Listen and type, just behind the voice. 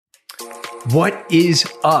What is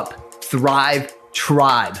up, Thrive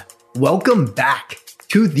Tribe? Welcome back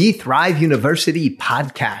to the Thrive University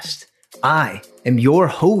podcast. I am your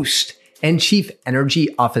host and Chief Energy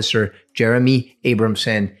Officer, Jeremy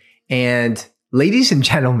Abramson. And ladies and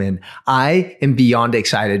gentlemen, I am beyond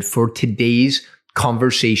excited for today's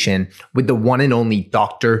conversation with the one and only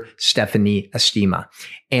Dr. Stephanie Estima.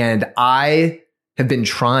 And I have been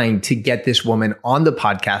trying to get this woman on the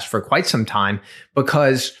podcast for quite some time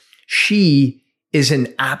because she is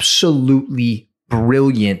an absolutely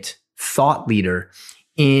brilliant thought leader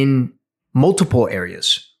in multiple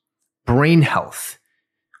areas: brain health,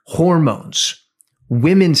 hormones,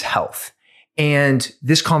 women's health. And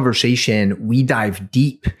this conversation, we dive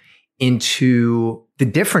deep into the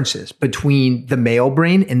differences between the male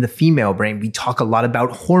brain and the female brain. We talk a lot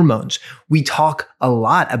about hormones. We talk a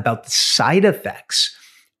lot about the side effects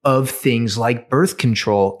of things like birth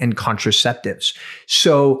control and contraceptives.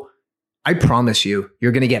 So I promise you,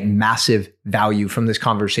 you're going to get massive value from this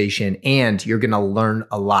conversation and you're going to learn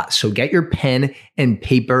a lot. So get your pen and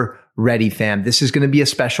paper ready, fam. This is going to be a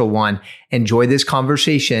special one. Enjoy this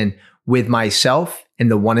conversation with myself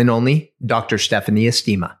and the one and only Dr. Stephanie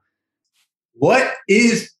Estima. What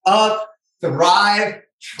is up, Thrive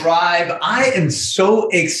Tribe? I am so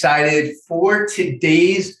excited for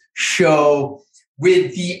today's show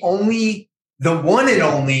with the one and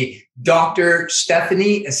only Dr.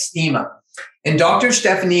 Stephanie Estima. And Dr.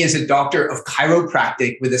 Stephanie is a doctor of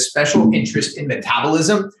chiropractic with a special interest in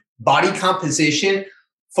metabolism, body composition,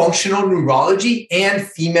 functional neurology, and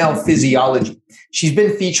female physiology. She's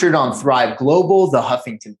been featured on Thrive Global, The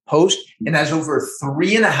Huffington Post, and has over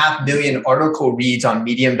 3.5 million article reads on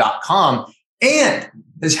medium.com, and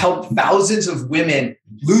has helped thousands of women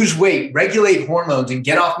lose weight, regulate hormones, and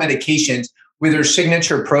get off medications with her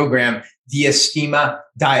signature program, the Estima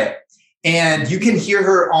Diet. And you can hear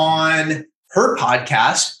her on her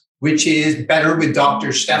podcast, which is Better with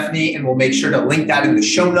Dr. Stephanie, and we'll make sure to link that in the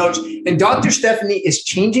show notes. And Dr. Stephanie is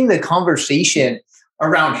changing the conversation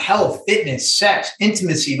around health, fitness, sex,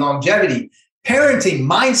 intimacy, longevity, parenting,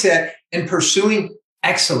 mindset, and pursuing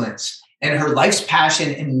excellence. And her life's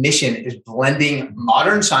passion and mission is blending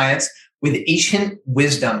modern science with ancient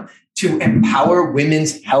wisdom to empower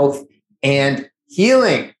women's health and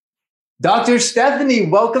healing. Dr. Stephanie,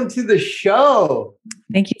 welcome to the show.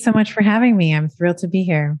 Thank you so much for having me. I'm thrilled to be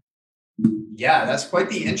here. Yeah, that's quite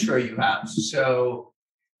the intro you have. So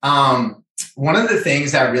one of the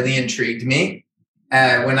things that really intrigued me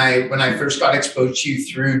when I first got exposed to you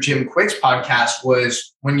through Jim Quick's podcast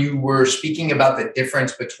was when you were speaking about the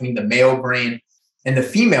difference between the male brain and the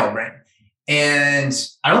female brain. And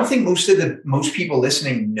I don't think most people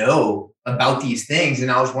listening know about these things.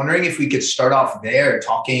 And I was wondering if we could start off there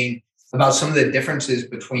talking about some of the differences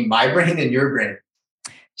between my brain and your brain.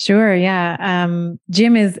 Sure. Yeah.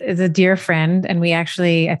 Jim is a dear friend. And we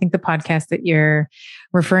actually, I think the podcast that you're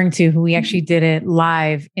referring to, we actually did it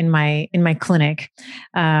live in my clinic,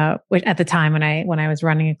 which at the time when I was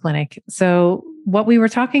running a clinic. So what we were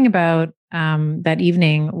talking about that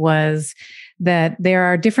evening was that there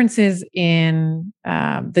are differences in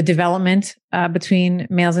the development between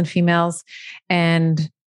males and females, and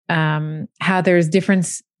how there's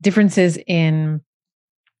differences in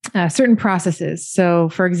certain processes. So,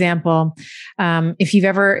 for example, if you've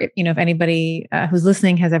ever, if anybody who's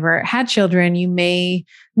listening has ever had children, you may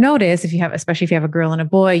notice, especially if you have a girl and a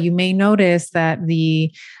boy, you may notice that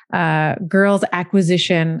the girl's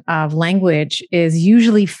acquisition of language is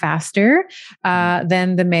usually faster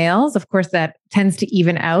than the male's. Of course, that tends to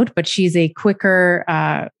even out, but she's a quicker,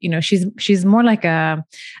 she's more like a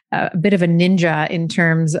bit of a ninja in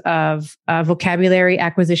terms of vocabulary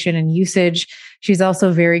acquisition and usage. She's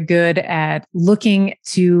also very good at looking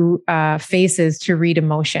to faces to read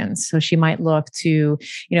emotions. So she might look to,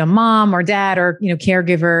 mom or dad or,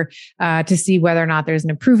 caregiver to see whether or not there's an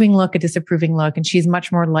approving look, a disapproving look. And she's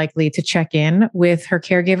much more likely to check in with her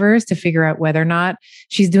caregivers to figure out whether or not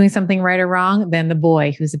she's doing something right or wrong than the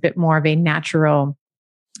boy, who's a bit more of a natural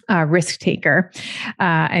risk taker,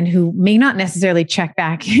 and who may not necessarily check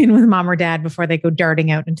back in with mom or dad before they go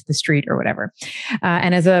darting out into the street or whatever.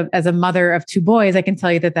 And as a mother of two boys, I can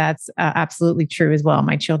tell you that that's absolutely true as well.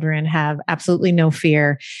 My children have absolutely no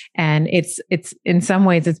fear, and it's in some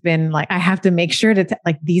ways it's been like I have to make sure that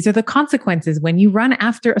these are the consequences when you run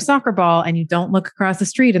after a soccer ball and you don't look across the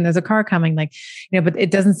street and there's a car coming, but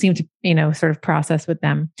it doesn't seem to sort of process with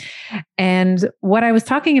them. And what I was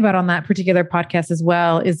talking about on that particular podcast as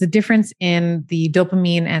well is the difference in the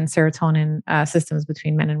dopamine and serotonin systems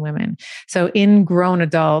between men and women. So in grown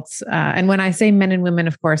adults, and when I say men and women,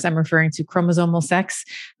 of course, I'm referring to chromosomal sex.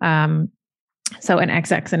 So an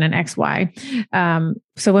XX and an XY.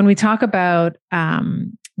 So when we talk about,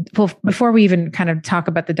 well, before we even kind of talk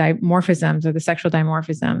about the dimorphisms or the sexual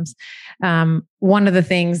dimorphisms, one of the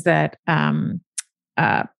things that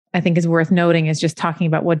I think is worth noting is just talking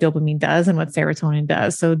about what dopamine does and what serotonin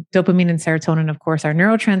does. So dopamine and serotonin, of course, are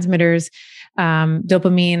neurotransmitters.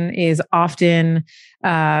 Dopamine is often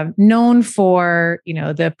known for,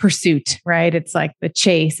 the pursuit, right? It's like the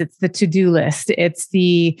chase, it's the to-do list, it's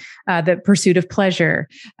the pursuit of pleasure,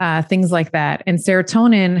 things like that. And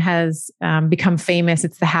serotonin has become famous.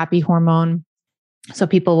 It's the happy hormone. So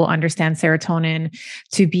people will understand serotonin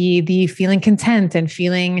to be the feeling content and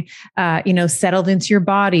feeling, settled into your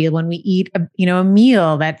body. When we eat, a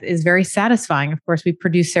meal that is very satisfying. Of course, we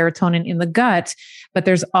produce serotonin in the gut, but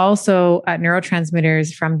there's also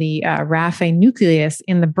neurotransmitters from the raphe nucleus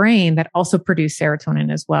in the brain that also produce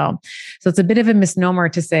serotonin as well. So it's a bit of a misnomer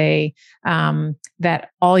to say that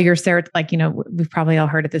all your we've probably all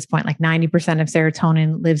heard at this point, like 90% of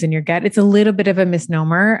serotonin lives in your gut. It's a little bit of a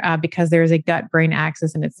misnomer because there is a gut-brain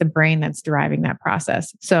axis, and it's the brain that's driving that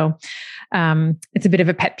process. So it's a bit of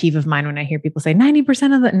a pet peeve of mine when I hear people say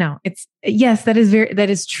 90% of the. No, that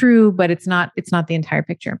is true, but it's not the entire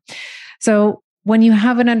picture. So when you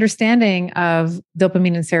have an understanding of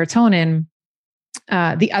dopamine and serotonin,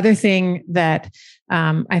 the other thing that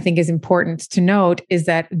I think is important to note is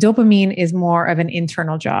that dopamine is more of an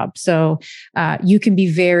internal job. So you can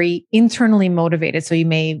be very internally motivated. So you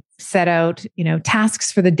may set out,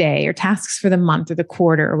 tasks for the day or tasks for the month or the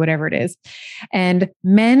quarter or whatever it is. And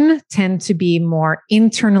men tend to be more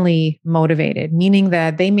internally motivated, meaning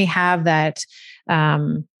that they may have that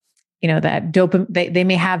that dopamine, they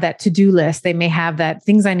may have that to-do list. They may have that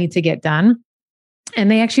things I need to get done. And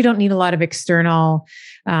they actually don't need a lot of external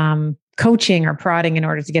coaching or prodding in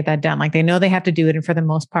order to get that done. Like they know they have to do it. And for the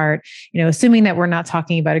most part, assuming that we're not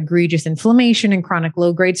talking about egregious inflammation and chronic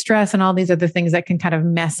low-grade stress and all these other things that can kind of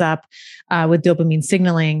mess up with dopamine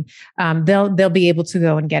signaling, they'll be able to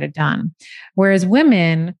go and get it done. Whereas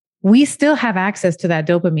women, we still have access to that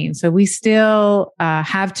dopamine. So we still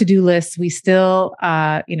have to-do lists. We still,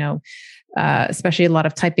 especially a lot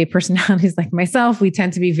of type A personalities like myself, we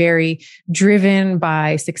tend to be very driven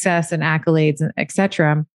by success and accolades, et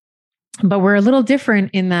cetera. But we're a little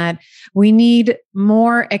different in that we need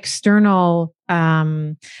more external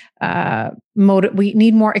we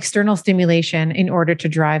need more external stimulation in order to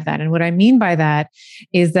drive that. And what I mean by that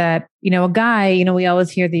is that, a guy, we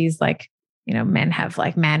always hear these like, men have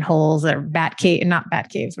like manholes or man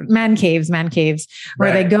caves,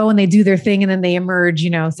 where they go and they do their thing and then they emerge,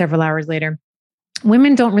 several hours later.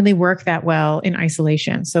 Women don't really work that well in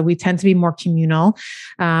isolation. So we tend to be more communal.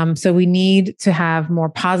 So we need to have more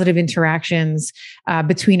positive interactions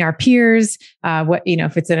between our peers.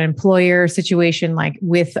 If it's an employer situation, like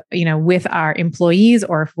with our employees,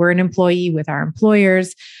 or if we're an employee with our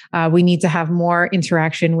employers, we need to have more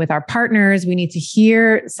interaction with our partners. We need to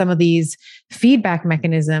hear some of these feedback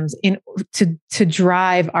mechanisms to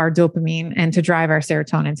drive our dopamine and to drive our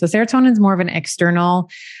serotonin. So serotonin is more of an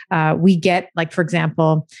external. We get, like, for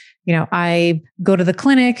example, I go to the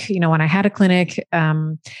clinic, when I had a clinic,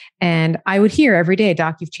 and I would hear every day,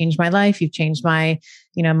 "Doc, you've changed my life. You've changed my,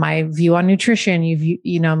 my view on nutrition.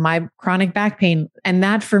 My chronic back pain." And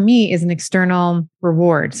that for me is an external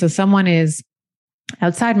reward. So someone is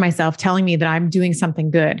outside myself telling me that I'm doing something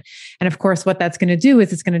good. And of course, what that's going to do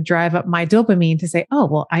is it's going to drive up my dopamine to say, "Oh,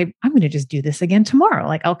 well, I'm going to just do this again tomorrow.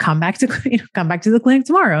 Like I'll come back to the clinic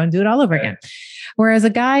tomorrow and do it all over again." Whereas a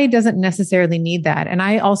guy doesn't necessarily need that. And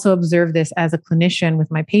I also observe this as a clinician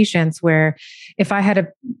with my patients, where if I had a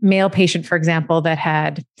male patient, for example, that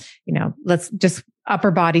had, let's just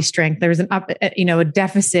upper body strength, there was a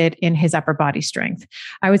deficit in his upper body strength,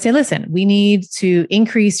 I would say, "Listen, we need to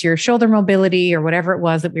increase your shoulder mobility," or whatever it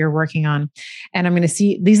was that we were working on. "And I'm going to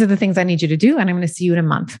see, these are the things I need you to do. And I'm going to see you in a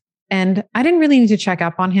month." And I didn't really need to check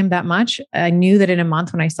up on him that much. I knew that in a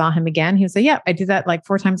month when I saw him again, he would say, "Yeah, I do that like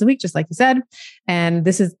 4 times a week, just like you said. And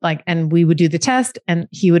this is like," and we would do the test and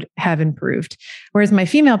he would have improved. Whereas my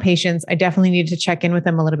female patients, I definitely needed to check in with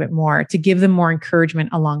them a little bit more to give them more encouragement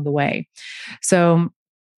along the way. So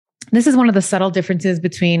this is one of the subtle differences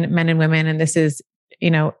between men and women. And this is,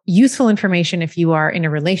 useful information if you are in a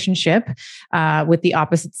relationship with the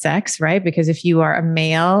opposite sex, right? Because if you are a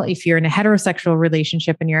male, if you're in a heterosexual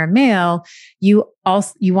relationship and you're a male, you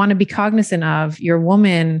want to be cognizant of your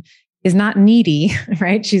woman is not needy,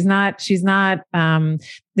 right? She's not,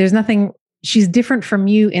 there's nothing, she's different from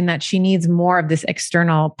you in that she needs more of this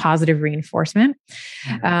external positive reinforcement.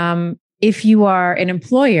 if you are an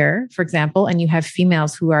employer, for example, and you have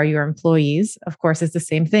females who are your employees, of course, it's the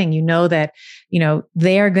same thing. You know that,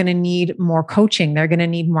 they are going to need more coaching. They're going to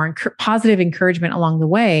need more positive encouragement along the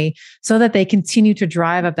way so that they continue to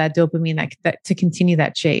drive up that dopamine, that to continue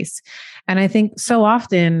that chase. And I think so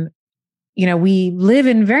often, we live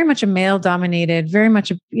in very much a male dominated, very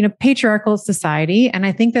much a, patriarchal society. And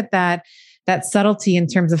I think that subtlety in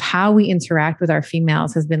terms of how we interact with our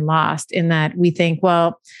females has been lost, in that we think,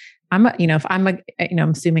 well, I'm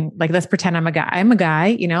assuming, like, let's pretend I'm a guy. I'm a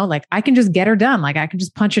guy, like I can just get her done. Like I can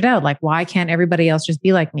just punch it out. Like, why can't everybody else just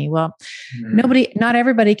be like me? Well, not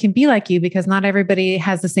everybody can be like you, because not everybody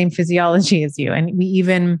has the same physiology as you. And we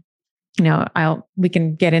even, we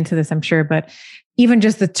can get into this, I'm sure, but even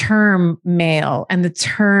just the term male and the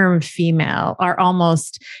term female are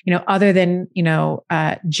almost, other than,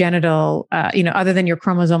 genital, other than your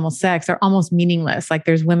chromosomal sex, are almost meaningless. Like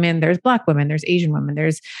there's women, there's Black women, there's Asian women,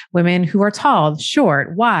 there's women who are tall,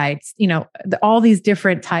 short, wide, all these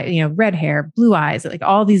different types, red hair, blue eyes, like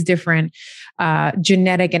all these different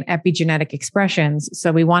genetic and epigenetic expressions.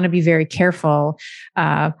 So we want to be very careful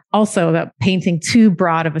also about painting too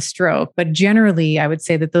broad of a stroke. But generally, I would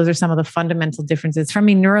say that those are some of the fundamental differences from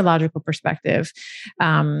a neurological perspective,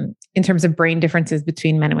 in terms of brain differences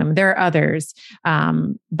between men and women. There are others,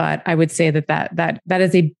 but I would say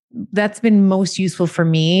that's been most useful for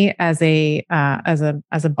me as a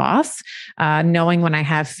boss, knowing when I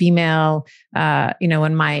have female,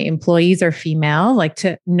 when my employees are female, like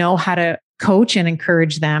to know how to coach and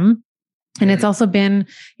encourage them. And it's also been,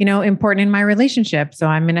 important in my relationship. So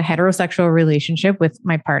I'm in a heterosexual relationship with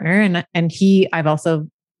my partner, and I've also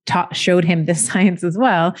showed him this science as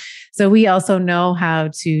well. So we also know how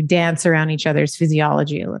to dance around each other's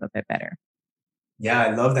physiology a little bit better. Yeah,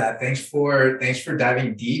 I love that. Thanks for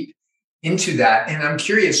diving deep into that. And I'm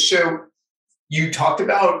curious. So you talked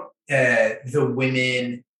about the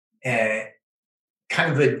women,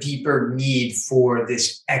 kind of a deeper need for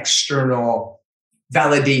this external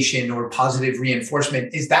validation or positive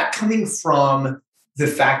reinforcement. Is that coming from the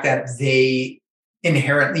fact that they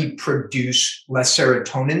inherently produce less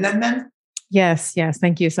serotonin than men? Yes.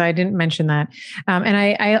 Thank you. So I didn't mention that. And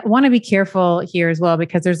I want to be careful here as well,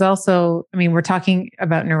 because there's also, we're talking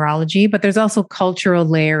about neurology, but there's also cultural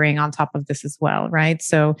layering on top of this as well, right?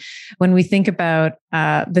 So when we think about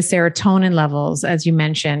the serotonin levels, as you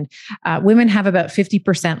mentioned, women have about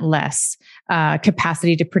 50% less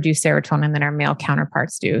capacity to produce serotonin than our male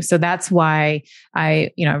counterparts do. So that's why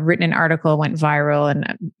I've written an article, went viral,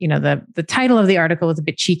 and the title of the article was a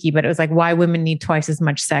bit cheeky, but it was like, why women need twice as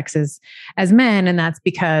much sex as men. And that's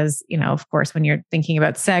because, of course, when you're thinking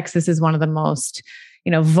about sex, this is one of the most,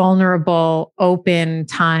 vulnerable, open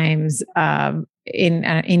times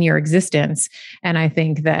in your existence. And I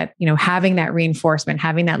think that, having that reinforcement,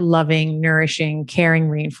 having that loving, nourishing, caring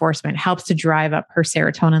reinforcement helps to drive up her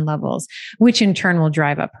serotonin levels, which in turn will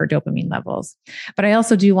drive up her dopamine levels. But I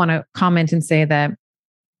also do want to comment and say that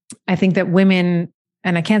I think that women,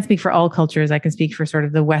 and I can't speak for all cultures, I can speak for sort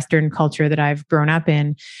of the Western culture that I've grown up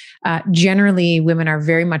in. Generally, women are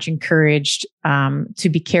very much encouraged to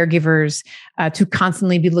be caregivers, to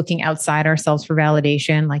constantly be looking outside ourselves for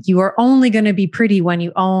validation. Like, you are only going to be pretty when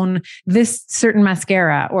you own this certain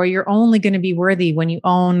mascara, or you're only going to be worthy when you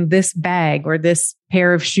own this bag or this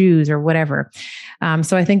pair of shoes or whatever.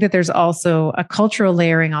 So I think that there's also a cultural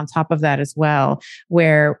layering on top of that as well,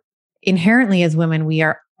 where inherently as women, we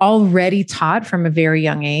are already taught from a very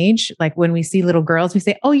young age. Like when we see little girls, we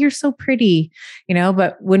say, "Oh, you're so pretty,"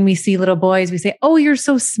 but when we see little boys, we say, "Oh, you're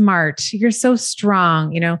so smart. You're so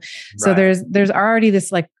strong," So there's already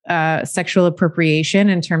this sexual appropriation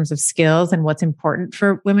in terms of skills and what's important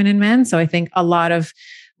for women and men. So I think a lot of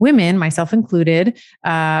women, myself included,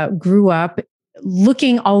 grew up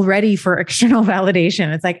looking already for external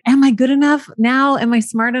validation. It's like, am I good enough now? Am I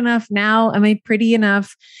smart enough now? Am I pretty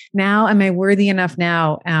enough now? Am I worthy enough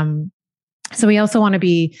now? So we also want to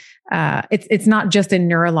be, it's not just a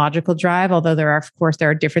neurological drive, although there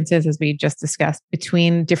are differences, as we just discussed,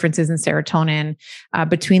 between differences in serotonin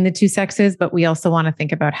between the two sexes, but we also want to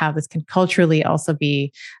think about how this can culturally also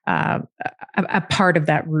be a part of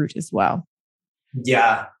that root as well.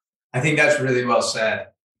 Yeah, I think that's really well said.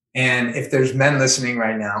 And if there's men listening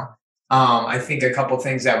right now, I think a couple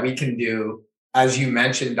things that we can do, as you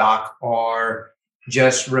mentioned, Doc, are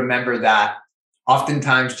just remember that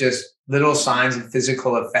oftentimes just little signs of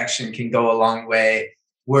physical affection can go a long way.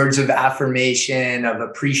 Words of affirmation, of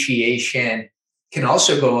appreciation can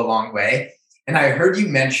also go a long way. And I heard you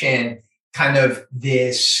mention kind of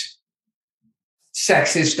this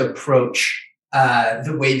sexist approach,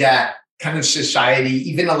 the way that kind of society,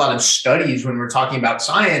 even a lot of studies when we're talking about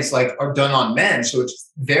science, like are done on men. So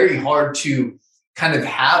it's very hard to kind of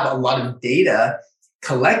have a lot of data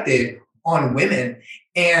collected on women.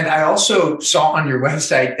 And I also saw on your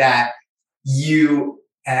website that you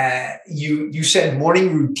said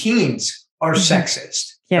morning routines are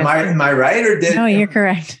sexist. Yes. Am I right? Or no, you're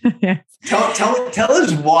correct. Yeah. Tell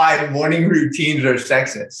us why morning routines are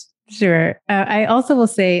sexist. Sure. I also will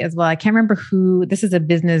say as well, I can't remember who, this is a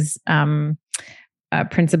business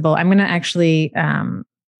principle. I'm going to actually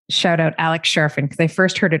shout out Alex Sharfin because I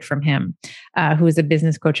first heard it from him, who was a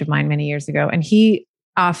business coach of mine many years ago. And he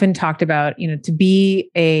often talked about, to be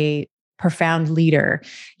a profound leader,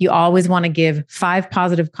 you always want to give 5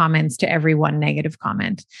 positive comments to every 1 negative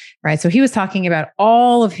comment, right? So he was talking about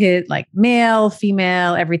all of his like male,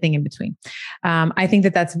 female, everything in between. I think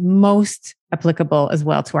that that's most applicable as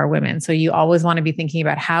well to our women. So you always want to be thinking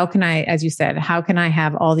about how can I, as you said, how can I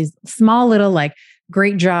have all these small little like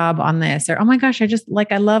great job on this, or, oh my gosh,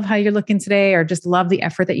 I love how you're looking today, or just love the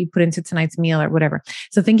effort that you put into tonight's meal or whatever.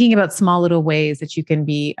 So thinking about small little ways that you can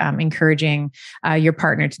be encouraging your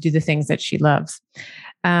partner to do the things that she loves.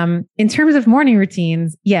 In terms of morning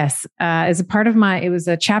routines, yes, as a part of it was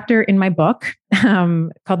a chapter in my book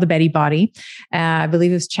called The Betty Body. I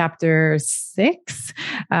believe it was chapter 6.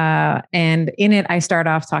 And in it, I start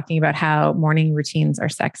off talking about how morning routines are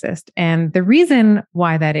sexist. And the reason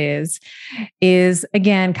why that is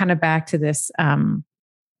again, kind of back to this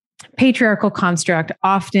patriarchal construct.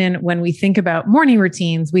 Often when we think about morning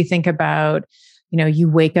routines, we think about you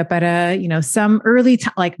wake up at some early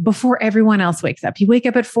time, like before everyone else wakes up. You wake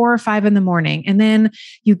up at 4 or 5 in the morning, and then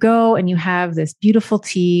you go and you have this beautiful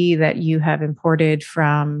tea that you have imported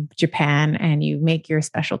from Japan, and you make your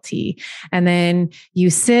special tea. And then you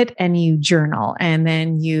sit and you journal, and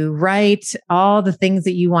then you write all the things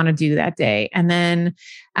that you want to do that day. And then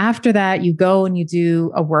after that, you go and you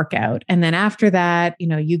do a workout. And then after that,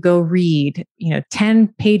 you go read, 10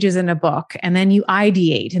 pages in a book, and then you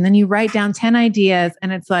ideate, and then you write down 10 ideas.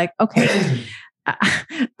 And it's like, okay,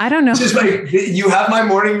 I don't know. You have my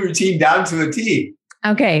morning routine down to a T.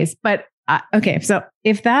 Okay. But okay. So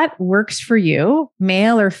if that works for you,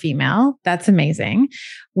 male or female, that's amazing.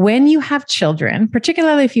 When you have children,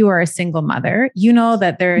 particularly if you are a single mother, you know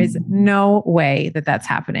that there is no way that that's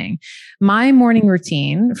happening. My morning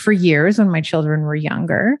routine for years when my children were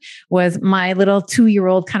younger was my little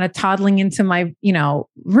 2-year-old kind of toddling into my,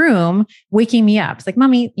 room, waking me up. It's like,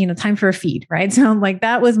 mommy, time for a feed, right? So like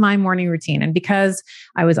that was my morning routine. And because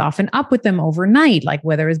I was often up with them overnight, like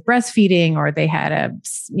whether it was breastfeeding or they had a,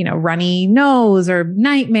 runny nose or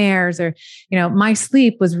nightmares or, my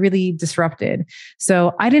sleep was really disrupted.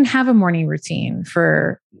 So I didn't have a morning routine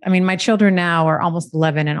my children now are almost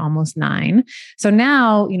 11 and almost 9. So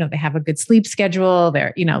now, they have a good sleep schedule.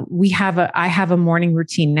 I have a morning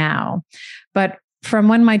routine now, but from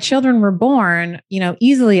when my children were born,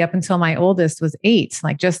 easily up until my oldest was 8,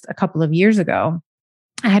 like just a couple of years ago,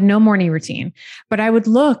 I had no morning routine, but I would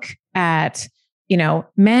look at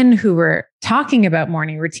men who were talking about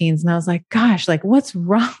morning routines. And I was like, gosh, like what's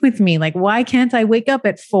wrong with me? Like, why can't I wake up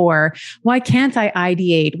at 4? Why can't I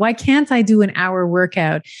ideate? Why can't I do an hour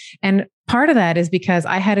workout? And part of that is because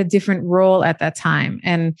I had a different role at that time.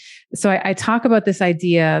 And so I talk about this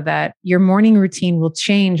idea that your morning routine will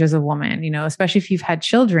change as a woman, especially if you've had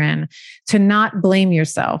children, to not blame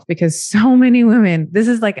yourself, because so many women,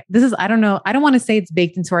 I don't know, I don't want to say it's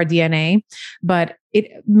baked into our DNA, but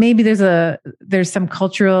maybe there's some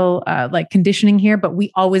cultural conditioning here, but we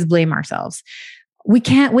always blame ourselves. We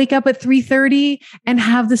can't wake up at 3:30 and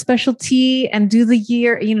have the special tea and do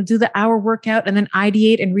the hour workout and then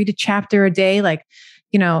ideate and read a chapter a day. Like,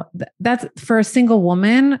 that's for a single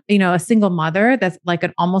woman, a single mother, that's like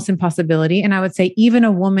an almost impossibility. And I would say even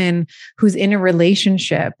a woman who's in a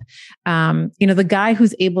relationship, the guy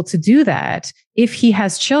who's able to do that, if he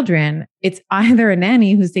has children, it's either a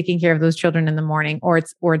nanny who's taking care of those children in the morning, or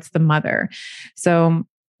it's the mother. So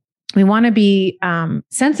we want to be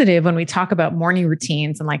sensitive when we talk about morning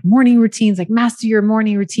routines, and like morning routines, like master your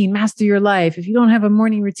morning routine, master your life. If you don't have a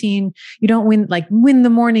morning routine, you don't win the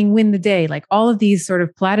morning, win the day, like all of these sort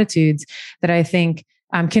of platitudes that I think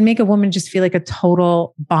can make a woman just feel like a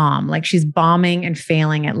total bomb, like she's bombing and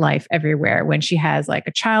failing at life everywhere when she has like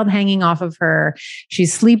a child hanging off of her,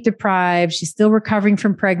 she's sleep deprived, she's still recovering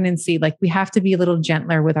from pregnancy. Like we have to be a little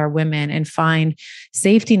gentler with our women and find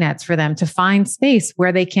safety nets for them to find space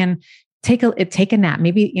where they can take a nap.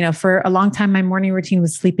 Maybe, for a long time, my morning routine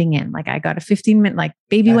was sleeping in. Like I got a 15-minute, like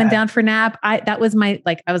baby went down for nap. I was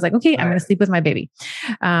like, okay, I'm going to sleep with my baby.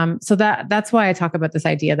 So that's why I talk about this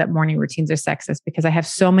idea that morning routines are sexist, because I have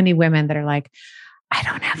so many women that are like, I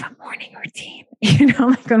don't have a morning routine.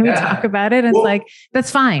 Like when we talk about it, it's like, that's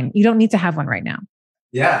fine. You don't need to have one right now.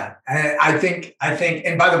 Yeah. I think,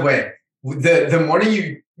 and by the way, the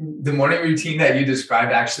morning routine that you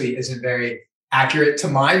described actually isn't very accurate to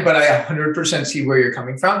mine, but I 100% see where you're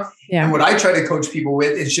coming from. Yeah. And what I try to coach people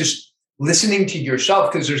with is just listening to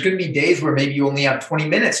yourself, because there's going to be days where maybe you only have 20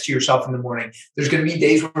 minutes to yourself in the morning. There's going to be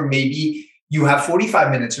days where maybe you have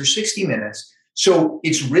 45 minutes or 60 minutes. So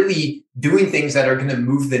it's really doing things that are going to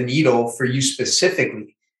move the needle for you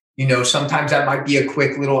specifically. Sometimes that might be a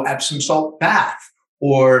quick little Epsom salt bath,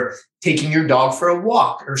 or taking your dog for a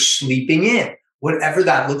walk, or sleeping in, whatever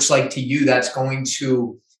that looks like to you, that's going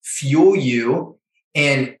to fuel you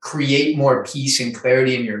and create more peace and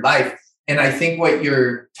clarity in your life. And I think what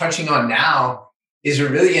you're touching on now is a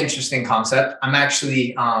really interesting concept. I'm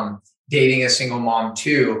actually dating a single mom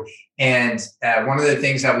too. And one of the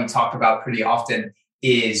things that we talk about pretty often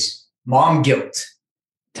is mom guilt.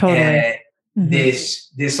 Totally.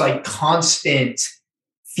 This like constant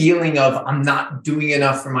feeling of I'm not doing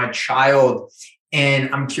enough for my child.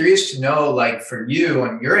 And I'm curious to know, like, for you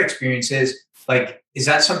and your experiences, like, is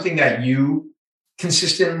that something that you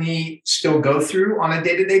consistently still go through on a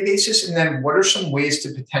day-to-day basis? And then what are some ways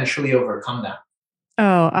to potentially overcome that?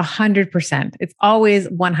 Oh, 100%. It's always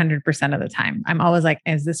 100% of the time. I'm always like,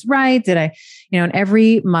 is this right? Did I, and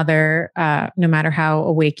every mother, no matter how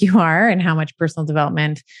awake you are and how much personal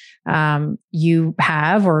development you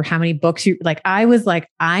have, or how many books I was like,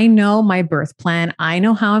 I know my birth plan. I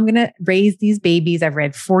know how I'm going to raise these babies. I've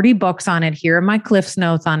read 40 books on it. Here are my Cliff's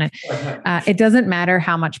notes on it. It doesn't matter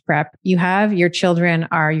how much prep you have. Your children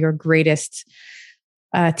are your greatest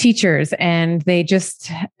teachers, and they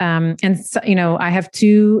just, I have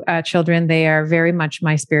two children. They are very much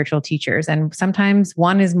my spiritual teachers. And sometimes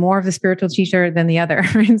one is more of the spiritual teacher than the other.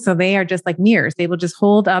 And so they are just like mirrors. They will just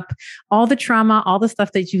hold up all the trauma, all the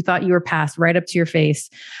stuff that you thought you were past right up to your face.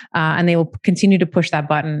 And they will continue to push that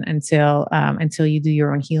button until you do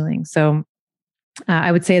your own healing. So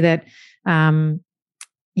I would say that,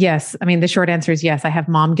 yes. I mean, the short answer is yes. I have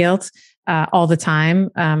mom guilt all the time.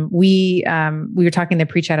 We were talking in the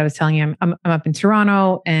pre-chat. I was telling you I'm up in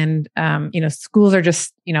Toronto, and schools are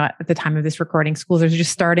just, at the time of this recording, schools are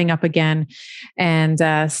just starting up again, and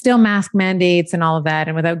still mask mandates and all of that.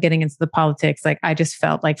 And without getting into the politics, like, I just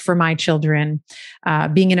felt like for my children,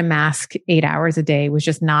 being in a mask 8 hours a day was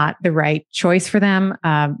just not the right choice for them.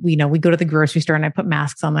 We go to the grocery store and I put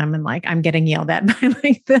masks on them, and like, I'm getting yelled at by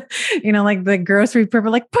like the grocery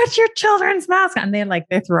people, like, put your children's mask on.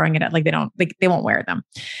 They're throwing it at, like, they won't wear them.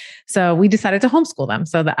 So we decided to homeschool them.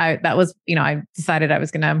 So I decided I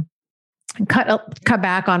was going to cut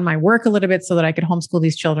back on my work a little bit so that I could homeschool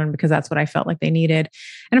these children, because that's what I felt like they needed.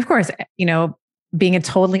 And of course, being a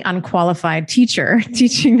totally unqualified teacher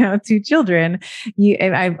teaching now two children,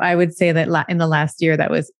 I would say that in the last year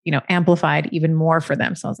that was, amplified even more for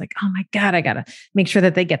them. So I was like, oh my God, I got to make sure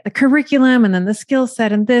that they get the curriculum and then the skill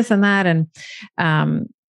set and this and that. And,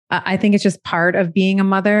 I think it's just part of being a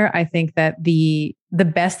mother. I think that the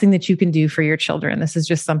best thing that you can do for your children, this is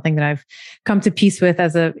just something that I've come to peace with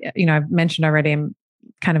as I've mentioned already, I'm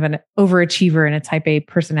kind of an overachiever and a type A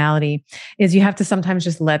personality, is you have to sometimes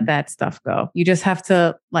just let that stuff go. You just have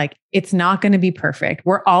to, it's not going to be perfect.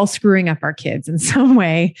 We're all screwing up our kids in some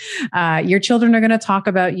way. Your children are going to talk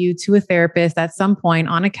about you to a therapist at some point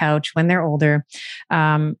on a couch when they're older.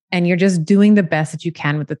 And you're just doing the best that you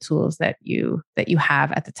can with the tools that you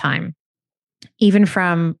have at the time. Even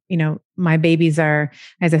from, my babies are,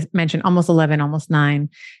 as I mentioned, almost 11, almost 9,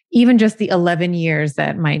 even just the 11 years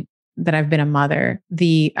that I've been a mother,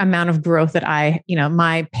 the amount of growth that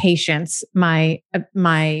my patience, my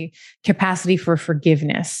capacity for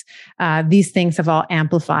forgiveness, these things have all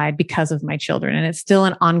amplified because of my children. And it's still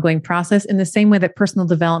an ongoing process, in the same way that personal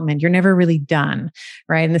development, you're never really done,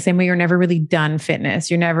 right? In the same way you're never really done fitness.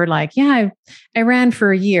 You're never like, yeah, I ran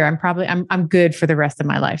for a year. I'm good for the rest of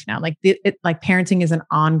my life now. Like parenting is an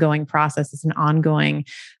ongoing process. It's an ongoing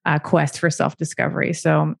quest for self-discovery.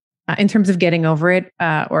 So in terms of getting over it,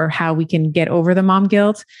 or how we can get over the mom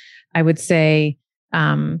guilt, I would say,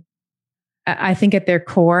 I think at their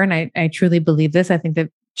core, and I truly believe this, I think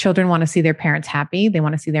that children want to see their parents happy. They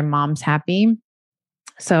want to see their moms happy.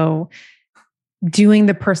 So doing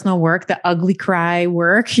the personal work, the ugly cry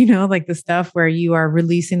work, like the stuff where you are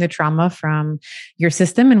releasing the trauma from your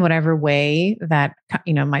system in whatever way that,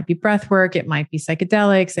 might be breath work, it might be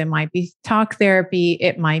psychedelics, it might be talk therapy,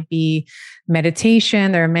 it might be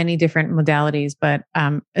meditation. There are many different modalities, but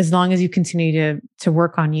as long as you continue to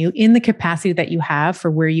work on you in the capacity that you have for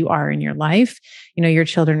where you are in your life, your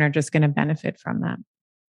children are just going to benefit from that.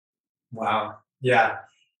 Wow. Yeah.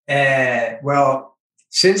 Well,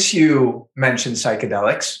 since you mentioned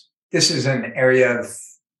psychedelics, this is an area of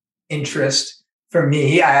interest for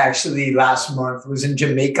me. I actually last month was in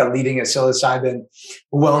Jamaica leading a psilocybin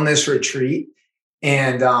wellness retreat.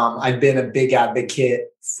 And I've been a big advocate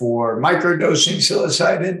for microdosing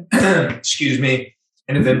psilocybin, excuse me,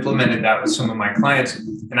 and have implemented that with some of my clients.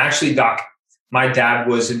 And actually, Doc, my dad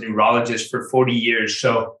was a neurologist for 40 years.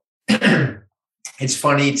 So it's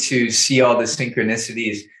funny to see all the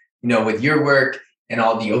synchronicities, with your work and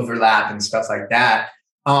all the overlap and stuff like that.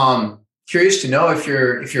 Curious to know if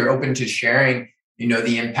you're open to sharing,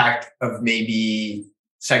 the impact of maybe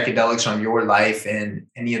psychedelics on your life and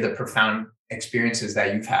any of the profound experiences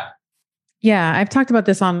that you've had. Yeah, I've talked about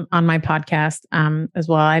this on my podcast as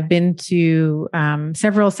well. I've been to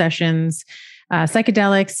several sessions,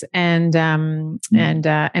 psychedelics and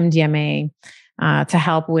MDMA to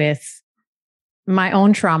help with my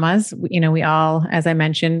own traumas. We all, as I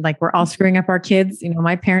mentioned, like we're all screwing up our kids.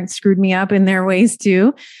 My parents screwed me up in their ways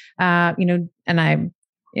too. And I'm,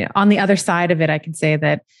 on the other side of it, I can say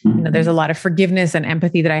that, there's a lot of forgiveness and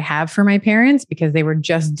empathy that I have for my parents because they were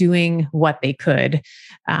just doing what they could.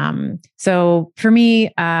 So for me,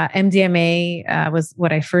 MDMA was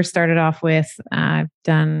what I first started off with. I've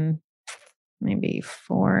done maybe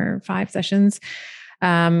 4 or 5 sessions,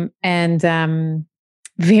 and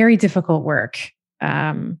very difficult work,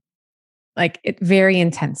 very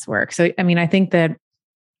intense work. So, I think that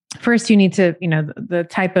first you need to, the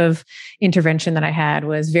type of intervention that I had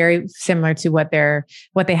was very similar to what they're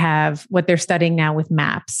studying now with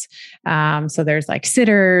MAPS. So there's like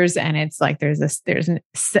sitters, and it's like there's an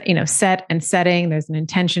set and setting, there's an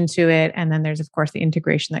intention to it. And then there's of course the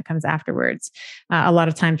integration that comes afterwards. A lot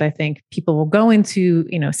of times I think people will go into,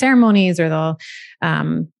 ceremonies, or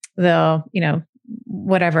they'll,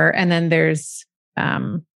 whatever. And then there's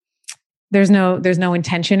no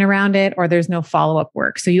intention around it, or there's no follow-up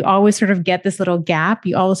work. So you always sort of get this little gap.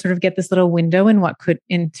 You always sort of get this little window in what could,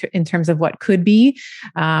 in terms of what could be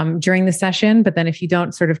during the session. But then if you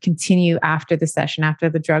don't sort of continue after the session, after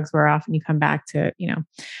the drugs wear off, and you come back to,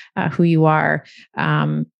 who you are,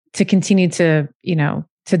 to continue to,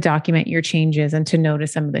 to document your changes and to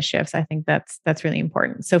notice some of the shifts, I think that's really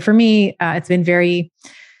important. So for me, it's been very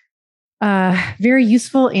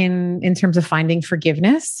useful in terms of finding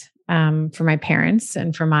forgiveness for my parents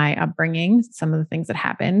and for my upbringing, some of the things that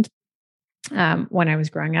happened when I was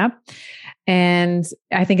growing up. And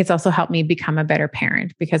I think it's also helped me become a better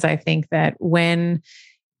parent, because I think that when,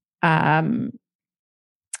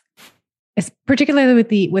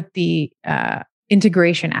 particularly with the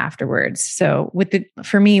integration afterwards. So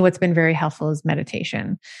for me, what's been very helpful is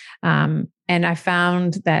meditation. And I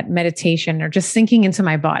found that meditation, or just sinking into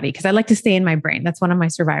my body, because I like to stay in my brain. That's one of my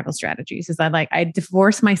survival strategies, is I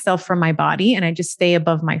divorce myself from my body and I just stay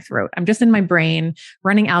above my throat. I'm just in my brain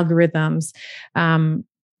running algorithms.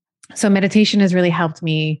 So meditation has really helped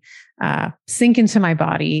me sink into my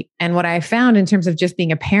body. And what I found in terms of just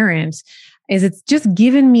being a parent is it's just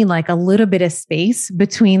given me like a little bit of space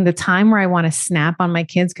between the time where I want to snap on my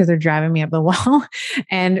kids because they're driving me up the wall,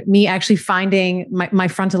 and me actually finding my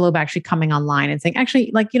frontal lobe actually coming online and saying,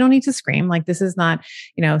 actually, like, you don't need to scream. Like, this is not,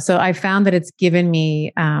 so I found that it's given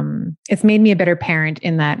me, it's made me a better parent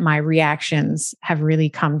in that my reactions have really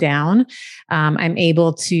come down. I'm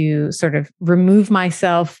able to sort of remove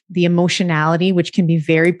myself, the emotionality, which can be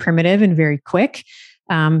very primitive and very quick,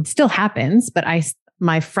 still happens, but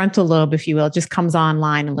my frontal lobe, if you will, just comes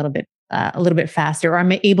online a little bit faster, or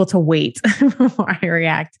I'm able to wait before I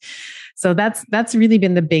react. So that's really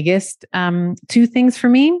been the biggest 2 things for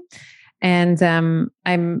me. And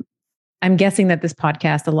I'm guessing that this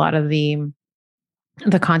podcast, a lot of the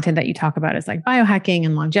content that you talk about is like biohacking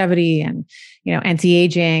and longevity and,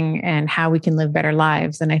 anti-aging and how we can live better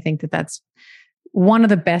lives. And I think that that's one of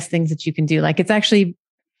the best things that you can do. Like, it's actually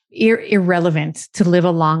irrelevant to live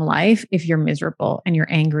a long life if you're miserable and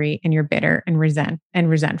you're angry and you're bitter and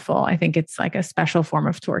resentful. I think it's like a special form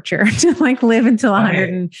of torture to like live until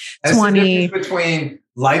 120. That's the difference between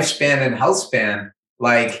lifespan and health span.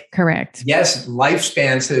 Like, correct. Yes,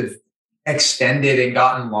 lifespans have extended and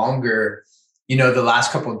gotten longer, the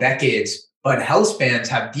last couple of decades, but health spans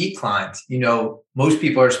have declined. Most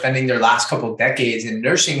people are spending their last couple of decades in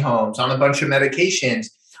nursing homes on a bunch of medications,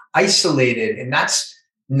 isolated, and that's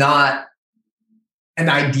not an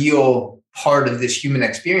ideal part of this human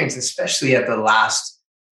experience, especially at the last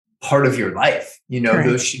part of your life. Correct.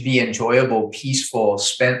 Those should be enjoyable, peaceful,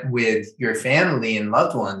 spent with your family and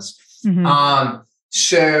loved ones. Mm-hmm.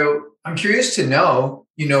 So I'm curious to know,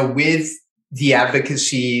 with the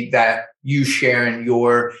advocacy that you share in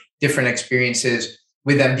your different experiences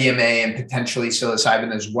with MDMA and potentially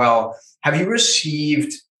psilocybin as well, have you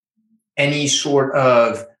received any sort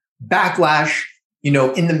of backlash, in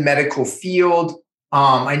the medical field?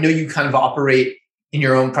 I know you kind of operate in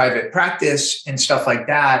your own private practice and stuff like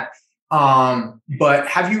that. But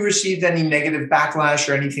have you received any negative backlash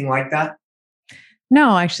or anything like that?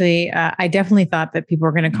 No, actually, I definitely thought that people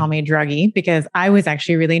were going to call me a druggie because I was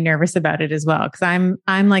actually really nervous about it as well. Because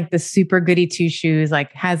I'm like the super goody two shoes,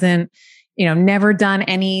 like hasn't, never done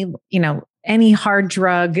any hard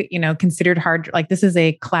drug, considered hard. Like this is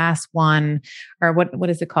a class 1 or what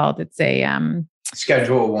is it called? It's a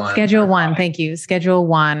Schedule 1. Schedule 1. Thank you. Schedule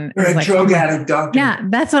 1. You're a drug addict, doctor. Yeah,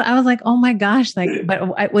 that's what I was like. Oh my gosh! But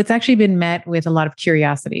it's actually been met with a lot of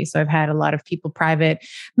curiosity. So I've had a lot of people private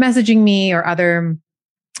messaging me or other,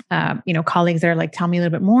 colleagues that are like, tell me a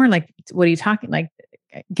little bit more. Like, what are you talking? Like,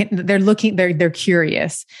 they're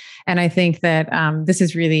curious, and I think that this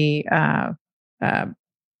is really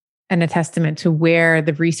and a testament to where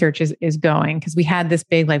the research is going. Because we had this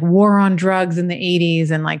big like war on drugs in the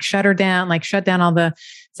 80s and like shut down all the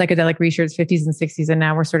psychedelic research 50s and 60s. And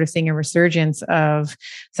now we're sort of seeing a resurgence of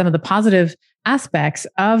some of the positive aspects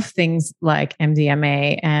of things like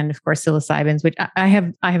MDMA and of course psilocybins, which I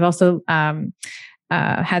have also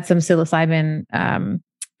had some psilocybin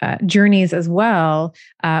journeys as well,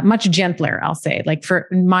 much gentler, I'll say. Like for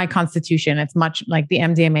my constitution, it's much like the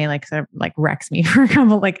MDMA, like sort of like wrecks me for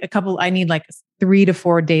a couple. I need like 3 to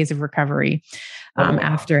 4 days of recovery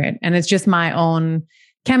after it, and it's just my own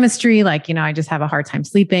chemistry. Like I just have a hard time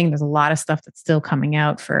sleeping. There's a lot of stuff that's still coming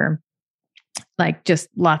out for like just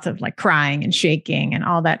lots of like crying and shaking and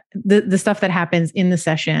all that. The stuff that happens in the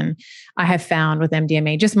session, I have found with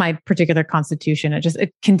MDMA, just my particular constitution,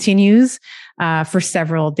 it continues for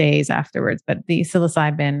several days afterwards. But the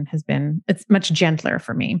psilocybin it's much gentler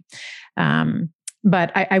for me.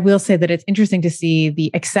 But I will say that it's interesting to see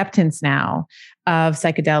the acceptance now of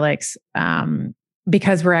psychedelics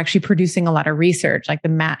because we're actually producing a lot of research. Like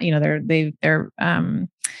they're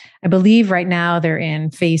I believe right now they're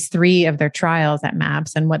in phase 3 of their trials at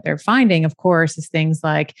MAPS. And what they're finding, of course, is things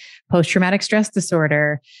like post-traumatic stress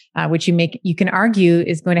disorder, which you can argue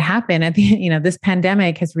is going to happen at the, this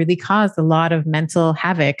pandemic has really caused a lot of mental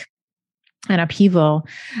havoc and upheaval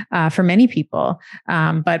for many people.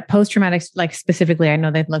 But post-traumatic, like specifically, I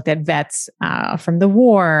know they've looked at vets from the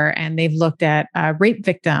war, and they've looked at rape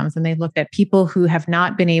victims, and they've looked at people who have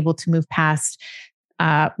not been able to move past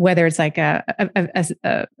whether it's like a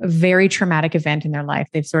very traumatic event in their life,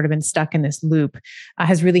 they've sort of been stuck in this loop,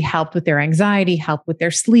 has really helped with their anxiety, helped with their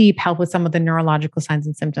sleep, helped with some of the neurological signs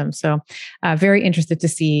and symptoms. So very interested to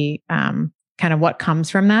see kind of what comes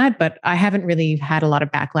from that. But I haven't really had a lot of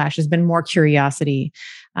backlash. There's been more curiosity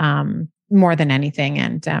more than anything.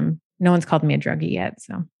 And no one's called me a druggie yet.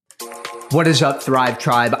 So. What is up, Thrive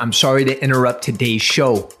Tribe? I'm sorry to interrupt today's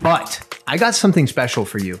show, but I got something special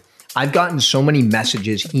for you. I've gotten so many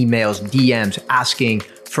messages, emails, DMs asking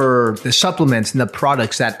for the supplements and the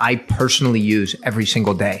products that I personally use every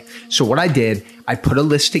single day. So what I did, I put a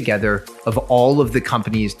list together of all of the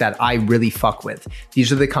companies that I really fuck with.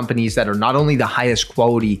 These are the companies that are not only the highest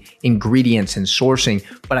quality ingredients and sourcing,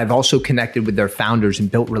 but I've also connected with their founders and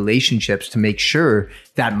built relationships to make sure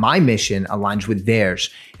that my mission aligns with theirs.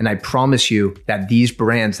 And I promise you that these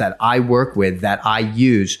brands that I work with, that I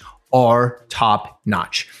use, are top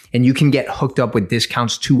notch. And you can get hooked up with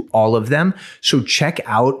discounts to all of them. So check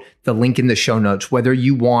out the link in the show notes, whether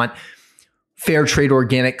you want fair trade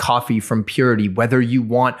organic coffee from Purity, whether you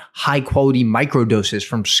want high quality microdoses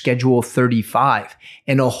from Schedule 35,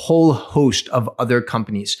 and a whole host of other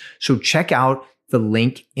companies. So check out the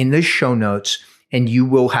link in the show notes and you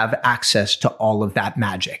will have access to all of that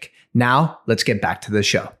magic. Now let's get back to the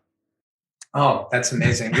show. Oh, that's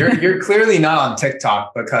amazing. You're clearly not on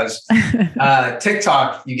TikTok because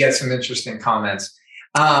TikTok, you get some interesting comments.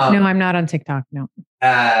 No, I'm not on TikTok. No.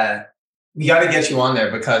 We got to get you on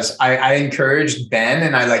there because I encouraged Ben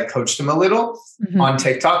and I like coached him a little on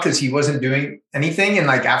TikTok because he wasn't doing anything. And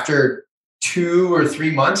like after 2 or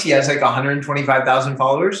 3 months, he has like 125,000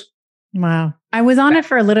 followers. Wow. I was on it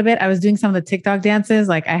for a little bit. I was doing some of the TikTok dances.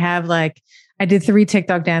 I did 3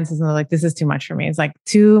 TikTok dances and they're like, this is too much for me. It's like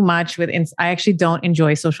too much I actually don't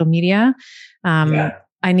enjoy social media.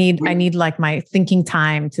 I need like my thinking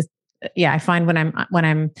time I find when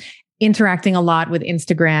I'm interacting a lot with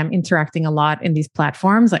Instagram, interacting a lot in these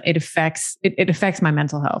platforms, it affects my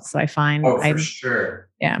mental health. So I find for sure.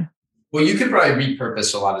 Yeah. Well, you could probably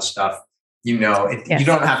repurpose a lot of stuff. You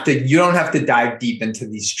don't have to dive deep into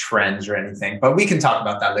these trends or anything, but we can talk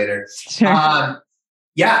about that later. Sure.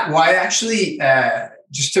 Yeah, well, I actually,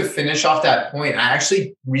 just to finish off that point, I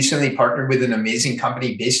actually recently partnered with an amazing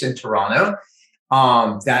company based in Toronto.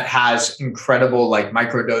 that has incredible like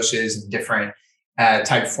microdoses and different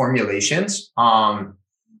type formulations.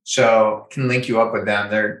 So can link you up with them.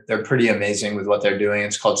 They're pretty amazing with what they're doing.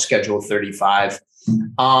 It's called Schedule 35.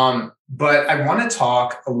 But I want to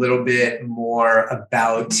talk a little bit more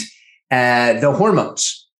about the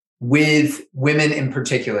hormones with women in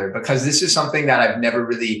particular, because this is something that I've never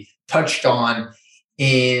really touched on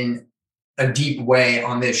in a deep way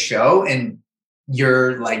on this show. And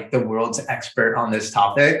you're like the world's expert on this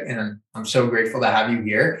topic. And I'm so grateful to have you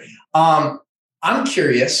here. I'm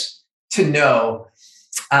curious to know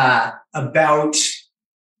about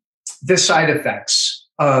the side effects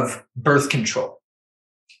of birth control.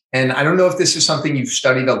 And I don't know if this is something you've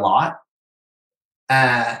studied a lot,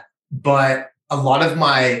 but a lot of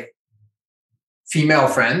my female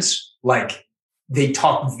friends, like they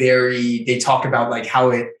talk about like how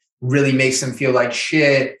it really makes them feel like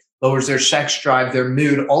shit, lowers their sex drive, their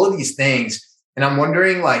mood, all of these things. And I'm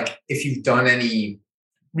wondering like if you've done any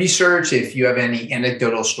research, if you have any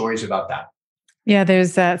anecdotal stories about that. Yeah,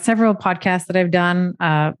 there's several podcasts that I've done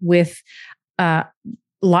with a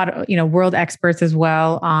lot of world experts as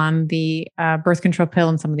well on the birth control pill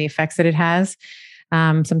and some of the effects that it has. So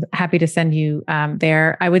I'm happy to send you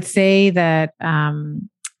there. I would say that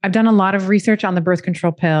I've done a lot of research on the birth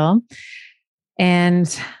control pill,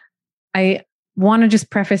 and I want to just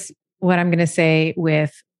preface what I'm going to say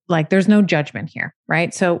with like, there's no judgment here,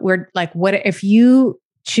 right? So we're like, what if you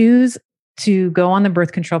choose to go on the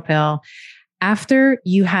birth control pill after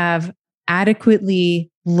you have adequately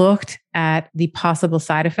looked at the possible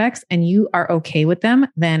side effects and you are okay with them,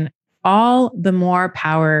 then all the more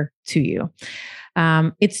power to you.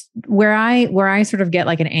 It's where I sort of get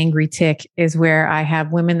like an angry tick is where I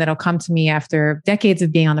have women that'll come to me after decades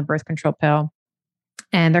of being on the birth control pill.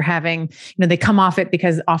 And they're having, they come off it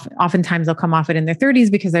because oftentimes they'll come off it in their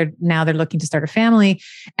 30s because they're looking to start a family.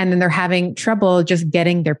 And then they're having trouble just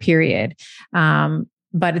getting their period.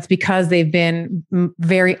 But it's because they've been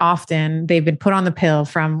very often, they've been put on the pill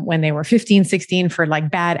from when they were 15, 16 for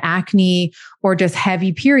like bad acne or just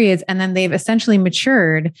heavy periods. And then they've essentially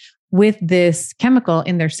matured with this chemical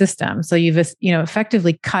in their system. So you've,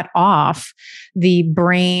 effectively cut off the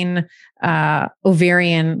brain,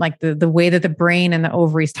 ovarian, like the way that the brain and the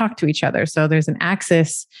ovaries talk to each other. So there's an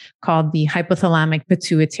axis called the hypothalamic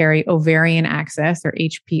pituitary ovarian axis, or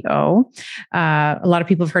HPO. A lot of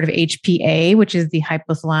people have heard of HPA, which is the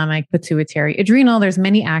hypothalamic pituitary adrenal. There's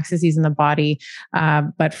many axes in the body.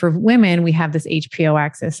 But for women, we have this HPO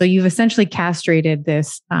axis. So you've essentially castrated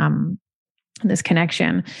this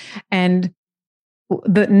connection. And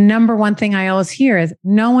the number one thing I always hear is,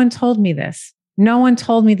 no one told me this. No one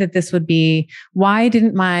told me that this would be, why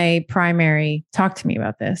didn't my primary talk to me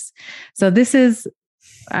about this? So this is,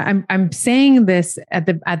 I'm saying this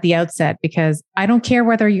at the outset because I don't care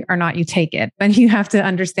whether or not you take it, but you have to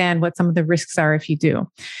understand what some of the risks are if you do.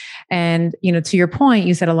 And, to your point,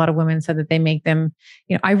 you said a lot of women said that they make them,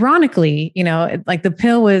 ironically, like the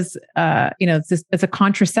pill was, it's a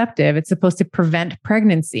contraceptive. It's supposed to prevent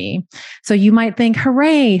pregnancy. So you might think,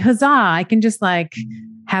 hooray, huzzah, I can just like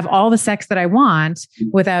have all the sex that I want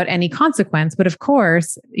without any consequence. But of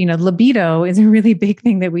course, libido is a really big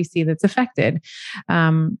thing that we see that's affected.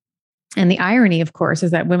 And the irony, of course,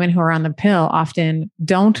 is that women who are on the pill often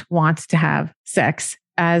don't want to have sex,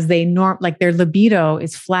 as they like their libido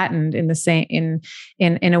is flattened in the same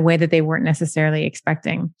in a way that they weren't necessarily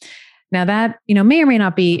expecting. Now that may or may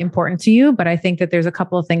not be important to you, but I think that there's a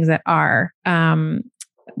couple of things that are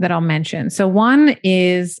that I'll mention. So one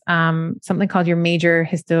is something called your major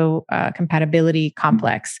histocompatibility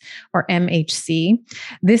complex, or MHC.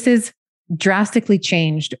 This is drastically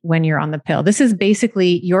changed when you're on the pill. This is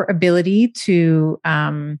basically your ability to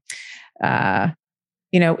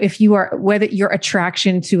if you are, whether your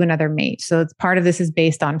attraction to another mate. So it's part of this is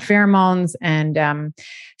based on pheromones and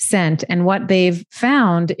scent. And what they've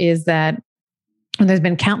found is that, and there's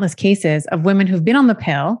been countless cases of women who've been on the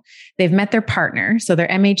pill, they've met their partner, so their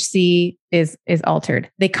MHC is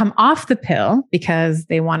altered. They come off the pill because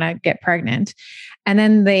they want to get pregnant. And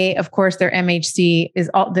then their MHC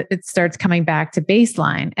it starts coming back to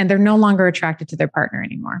baseline, and they're no longer attracted to their partner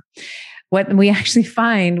anymore. What we actually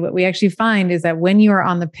find is that when you are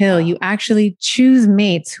on the pill, you actually choose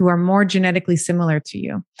mates who are more genetically similar to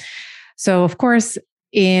you. So of course,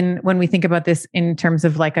 when we think about this in terms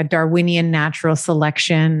of like a Darwinian natural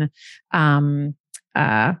selection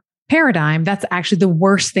paradigm, that's actually the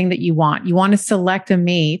worst thing that you want. You want to select a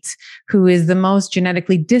mate who is the most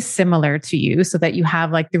genetically dissimilar to you, so that you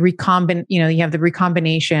have like the recombination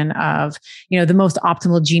of, the most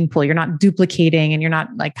optimal gene pool. You're not duplicating and you're not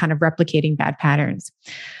like kind of replicating bad patterns.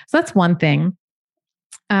 So that's one thing.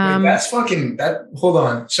 Wait, that's fucking, hold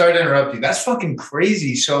on. Sorry to interrupt you. That's fucking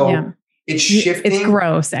crazy. So it's shifting. It's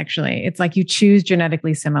gross, actually. It's like you choose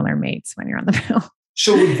genetically similar mates when you're on the pill.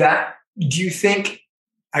 So with that, do you think,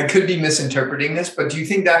 I could be misinterpreting this, but do you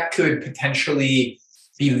think that could potentially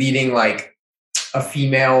be leading like a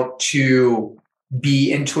female to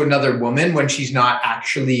be into another woman when she's not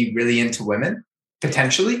actually really into women?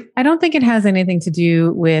 Potentially? I don't think it has anything to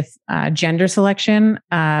do with gender selection.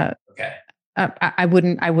 Okay. I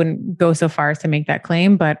wouldn't go so far as to make that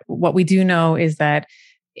claim, but what we do know is that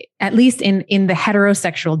at least in the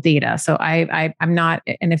heterosexual data. So I'm not,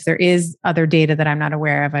 and if there is other data that I'm not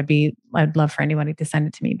aware of, I'd love for anybody to send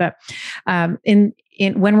it to me. But in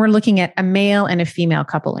when we're looking at a male and a female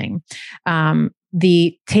coupling,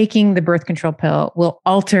 the taking the birth control pill will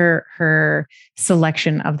alter her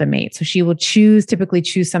selection of the mate. So she will typically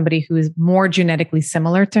choose somebody who is more genetically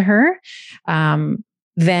similar to her,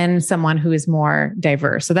 than someone who is more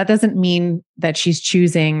diverse. So that doesn't mean that she's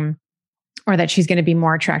choosing or that she's going to be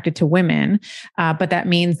more attracted to women. But that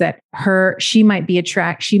means that she might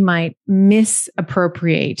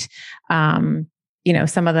misappropriate, some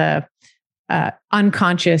of the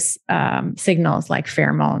unconscious signals like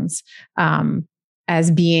pheromones,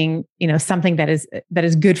 as being, something that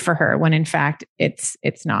is good for her when in fact it's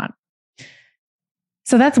not.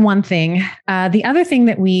 So that's one thing. The other thing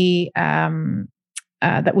that we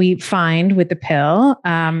find with the pill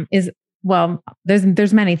is, well,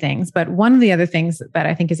 there's many things, but one of the other things that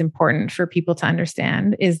I think is important for people to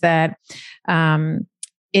understand is that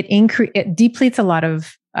it depletes a lot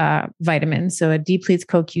of vitamins. So it depletes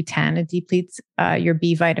CoQ10, it depletes your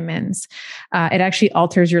B vitamins. It actually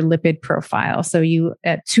alters your lipid profile. So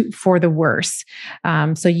for the worse.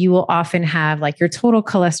 So you will often have like your total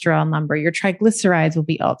cholesterol number, your triglycerides will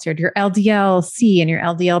be altered, your LDL-C and your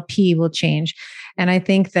LDL-P will change. And I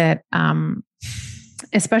think that,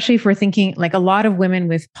 especially if we're thinking like a lot of women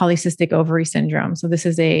with polycystic ovary syndrome. So this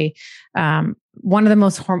is one of the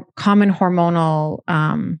most common hormonal,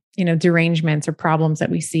 derangements or problems that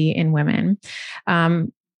we see in women.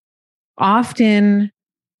 Often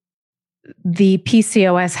the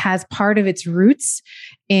PCOS has part of its roots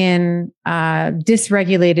in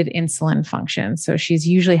dysregulated insulin function. So she's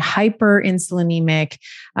usually hyperinsulinemic.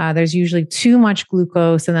 There's usually too much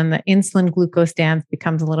glucose, and then the insulin glucose dance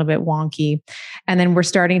becomes a little bit wonky. And then we're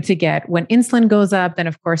starting to get, when insulin goes up, then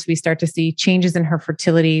of course we start to see changes in her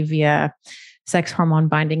fertility via sex hormone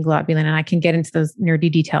binding globulin. And I can get into those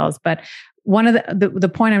nerdy details, but one of the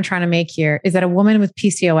point I'm trying to make here is that a woman with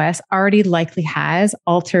PCOS already likely has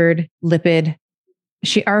altered lipid.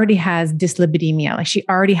 She already has dyslipidemia. Like she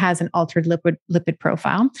already has an altered lipid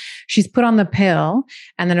profile. She's put on the pill.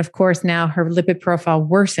 And then of course, now her lipid profile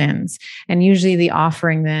worsens. And usually the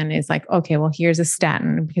offering then is like, okay, well, here's a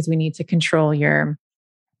statin because we need to control your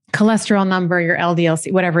cholesterol number, your LDL-C,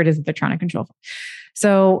 whatever it is that they're trying to control.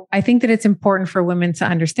 So I think that it's important for women to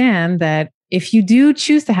understand that if you do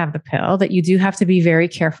choose to have the pill, that you do have to be very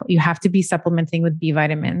careful. You have to be supplementing with B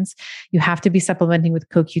vitamins. You have to be supplementing with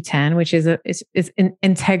CoQ10, which is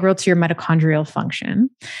integral to your mitochondrial function.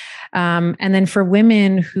 And then for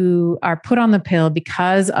women who are put on the pill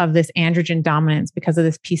because of this androgen dominance, because of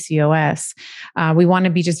this PCOS, we want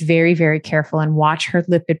to be just very, very careful and watch her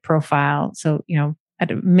lipid profile. So, at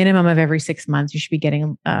a minimum of every 6 months, you should be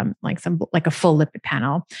getting like a full lipid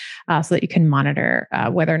panel so that you can monitor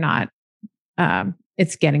whether or not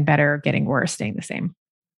it's getting better or getting worse, staying the same.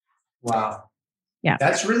 Wow. Yeah.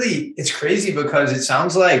 It's crazy because it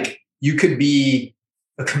sounds like you could be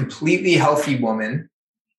a completely healthy woman.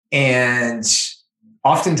 And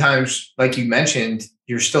oftentimes, like you mentioned,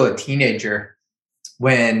 you're still a teenager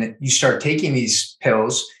when you start taking these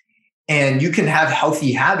pills. And you can have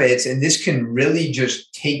healthy habits, and this can really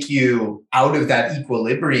just take you out of that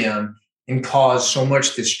equilibrium and cause so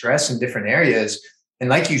much distress in different areas. And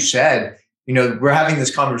like you said, we're having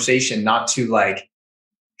this conversation not to like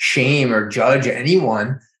shame or judge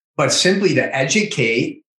anyone, but simply to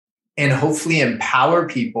educate and hopefully empower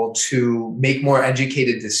people to make more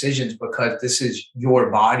educated decisions, because this is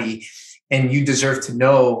your body and you deserve to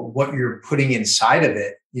know what you're putting inside of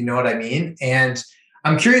it. You know what I mean? And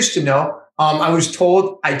I'm curious to know, I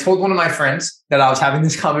told one of my friends that I was having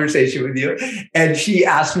this conversation with you, and she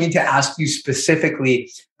asked me to ask you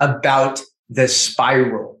specifically about the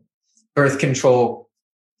spiral birth control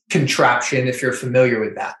contraption, if you're familiar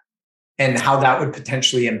with that, and how that would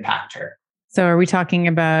potentially impact her. So are we talking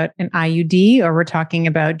about an IUD, or we're talking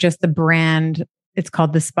about just the brand? It's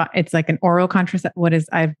called it's like an oral contraceptive.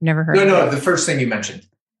 I've never heard of it. No, the first thing you mentioned.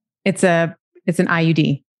 It's an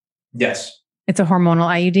IUD. Yes. It's a hormonal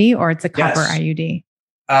IUD, or it's a copper Yes. IUD?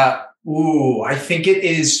 Ooh, I think it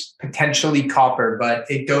is potentially copper, but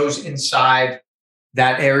it goes inside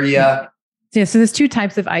that area. Yeah, so there's two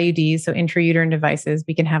types of IUDs, so intrauterine devices.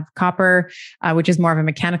 We can have copper, which is more of a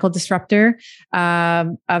mechanical disruptor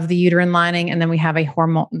of the uterine lining, and then we have a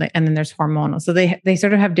hormone, and then there's hormonal. So they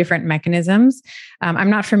sort of have different mechanisms. I'm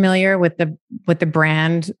not familiar with the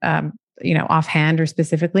brand, offhand or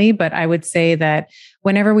specifically, but I would say that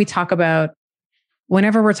whenever we're talking about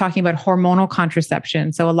hormonal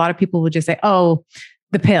contraception, so a lot of people would just say, "Oh,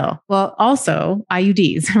 the pill." Well, also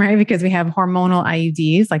IUDs, right? Because we have hormonal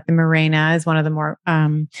IUDs, like the Mirena is one of the more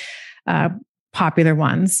popular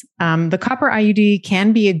ones. The copper IUD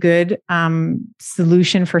can be a good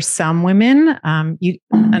solution for some women.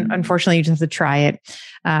 Unfortunately, you just have to try it.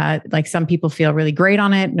 Like some people feel really great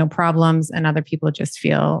on it, no problems, and other people just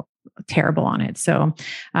feel terrible on it. So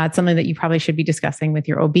it's something that you probably should be discussing with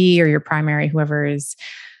your OB or your primary, whoever is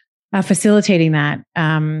facilitating that.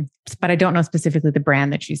 But I don't know specifically the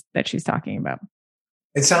brand that she's talking about.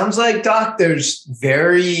 It sounds like, Doc, there's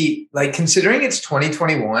considering it's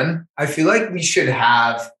 2021, I feel like we should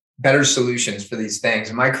have better solutions for these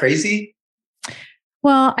things. Am I crazy?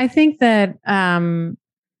 Well, I think that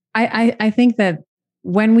I think that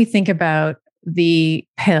when we think about the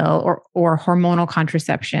pill or hormonal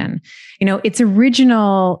contraception, its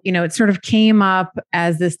original, it sort of came up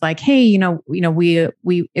as this like, hey,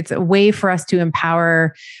 we it's a way for us to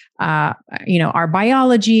empower, our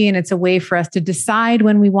biology, and it's a way for us to decide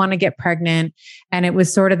when we want to get pregnant. And it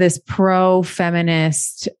was sort of this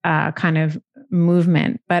pro-feminist kind of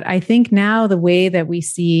movement. But I think now the way that we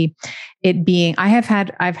see it being,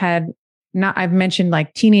 I've mentioned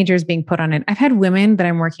like teenagers being put on it. I've had women that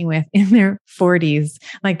I'm working with in their 40s,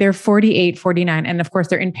 like they're 48, 49. And of course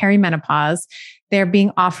they're in perimenopause. They're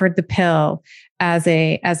being offered the pill as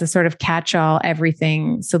a sort of catch-all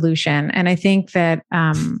everything solution. And I think that,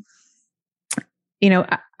 I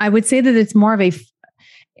would say that it's more of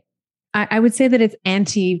I would say that it's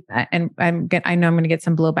anti, and I know I'm going to get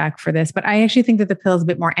some blowback for this, but I actually think that the pill is a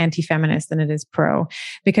bit more anti-feminist than it is pro,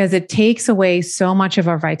 because it takes away so much of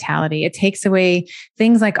our vitality. It takes away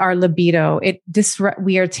things like our libido.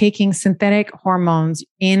 We are taking synthetic hormones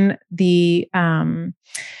in the,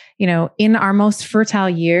 in our most fertile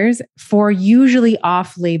years for usually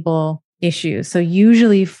off-label issues. So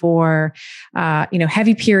usually for,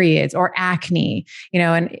 heavy periods or acne,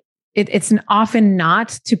 and it's often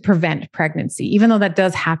not to prevent pregnancy, even though that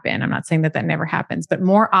does happen. I'm not saying that never happens, but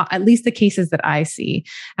more, at least the cases that I see,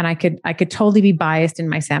 and I could totally be biased in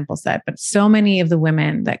my sample set, but so many of the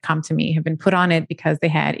women that come to me have been put on it because they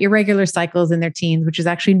had irregular cycles in their teens, which is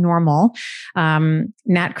actually normal. Nat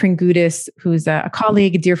Kringoudis, who's a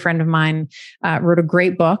colleague, a dear friend of mine, wrote a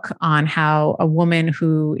great book on how a woman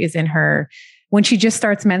who is when she just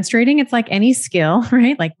starts menstruating, it's like any skill,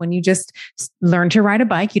 right? Like when you just learn to ride a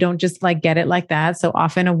bike, you don't just like get it like that. So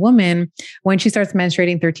often a woman, when she starts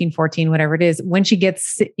menstruating 13, 14, whatever it is, when she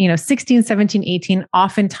gets, 16, 17, 18,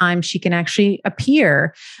 oftentimes she can actually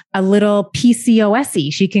appear a little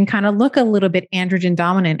PCOS-y. She can kind of look a little bit androgen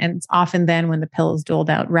dominant. And it's often then when the pill is doled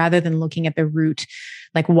out, rather than looking at the root,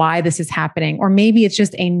 like why this is happening. Or maybe it's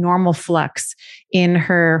just a normal flux in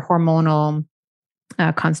her hormonal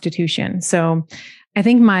constitution. So I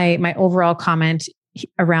think my overall comment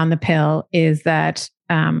around the pill is that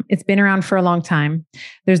it's been around for a long time.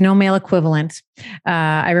 There's no male equivalent.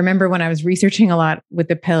 I remember when I was researching a lot with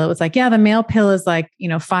the pill, it was like, yeah, the male pill is like,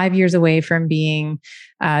 5 years away from being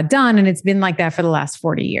done. And it's been like that for the last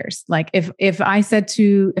 40 years. Like if I said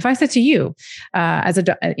to you, as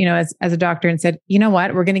a doctor and said, you know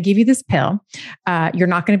what, we're going to give you this pill. You're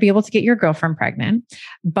not going to be able to get your girlfriend pregnant,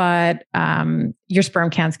 but your sperm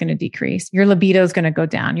count's going to decrease. Your libido is going to go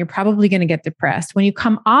down. You're probably going to get depressed. When you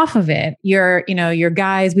come off of it, your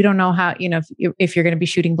guys, we don't know how, if you're going to be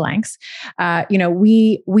shooting blanks.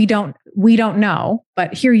 We don't know,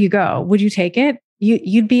 but here you go. Would you take it?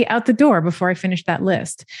 You'd be out the door before I finish that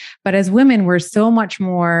list. But as women, we're so much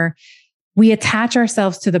more, we attach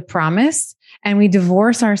ourselves to the promise and we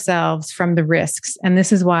divorce ourselves from the risks. And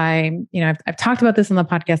this is why, I've talked about this on the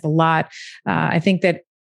podcast a lot. I think that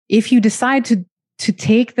if you decide to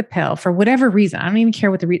take the pill for whatever reason, I don't even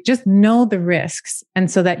care what just know the risks.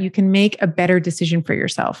 And so that you can make a better decision for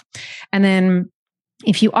yourself. And then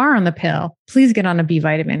if you are on the pill, please get on a B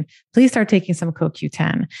vitamin. Please start taking some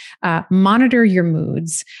CoQ10. Monitor your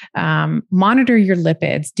moods. Monitor your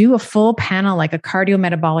lipids. Do a full panel, like a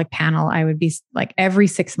cardiometabolic panel. I would be like every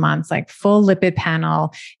 6 months, like full lipid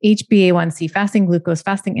panel, HbA1c, fasting glucose,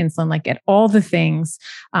 fasting insulin, like get all the things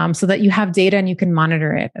so that you have data and you can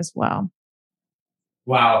monitor it as well.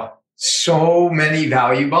 Wow. So many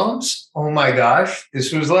value bumps. Oh my gosh.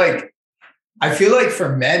 This was like I feel like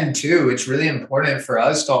for men too, it's really important for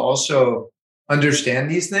us to also understand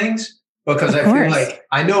these things, because I feel like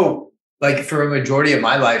I know, like for a majority of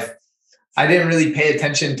my life, I didn't really pay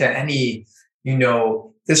attention to any,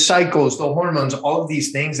 the cycles, the hormones, all of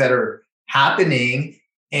these things that are happening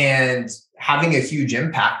and having a huge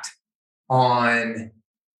impact on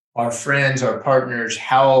our friends, our partners'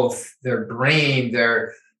 health, their brain,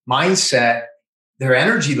 their mindset, their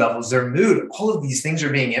energy levels, their mood. All of these things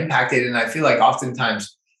are being impacted. And I feel like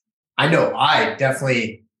oftentimes, I know I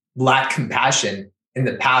definitely lacked compassion in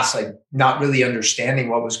the past, like not really understanding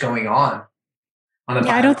what was going on.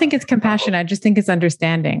 Yeah, I don't think it's compassion. I just think it's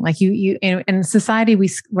understanding. Like you in society,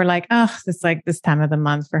 we're like, oh, it's like this time of the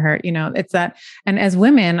month for her. It's that. And as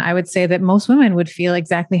women, I would say that most women would feel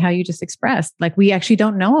exactly how you just expressed. Like we actually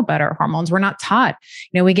don't know about our hormones. We're not taught.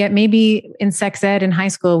 We get maybe in sex ed in high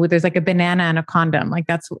school where there's like a banana and a condom. Like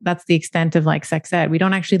that's the extent of like sex ed. We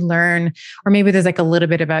don't actually learn, or maybe there's like a little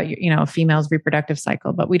bit about a female's reproductive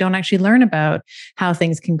cycle, but we don't actually learn about how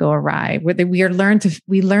things can go awry. We learn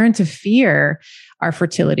to fear our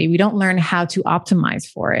fertility. We don't learn how to optimize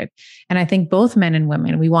for it. And I think both men and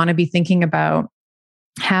women, we want to be thinking about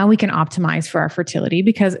how we can optimize for our fertility,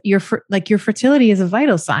 because your fertility is a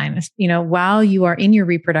vital sign. While you are in your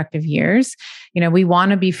reproductive years, we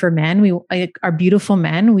want to be, for men, we are beautiful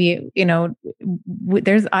men.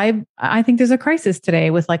 I think there's a crisis today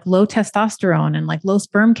with like low testosterone and like low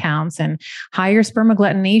sperm counts and higher sperm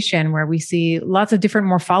agglutination, where we see lots of different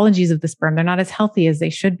morphologies of the sperm. They're not as healthy as they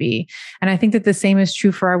should be. And I think that the same is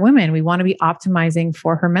true for our women. We want to be optimizing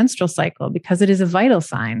for her menstrual cycle because it is a vital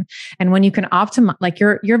sign. And when you can optimize, like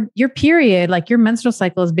your period, like your menstrual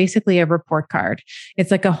cycle is basically a report card. It's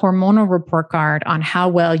like a hormonal report card on how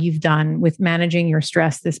well you've done with managing your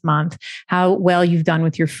stress this month, how well you've done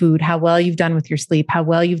with your food, how well you've done with your sleep, how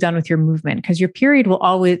well you've done with your movement. Because your period will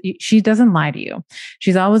always, she doesn't lie to you.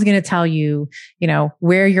 She's always going to tell you,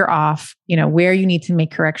 where you're off, where you need to make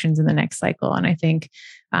corrections in the next cycle. And I think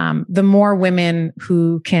the more women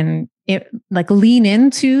who can lean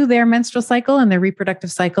into their menstrual cycle and their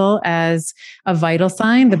reproductive cycle as a vital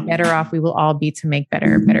sign, the better off we will all be to make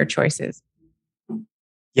better choices.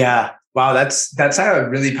 Yeah. Wow. That's a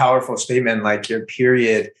really powerful statement. Like your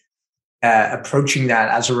period, approaching that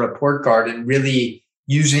as a report card and really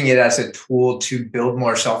using it as a tool to build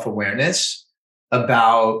more self-awareness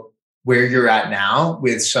about where you're at now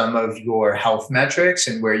with some of your health metrics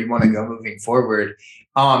and where you want to go moving forward.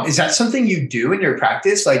 Is that something you do in your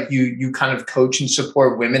practice? Like you kind of coach and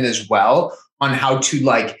support women as well on how to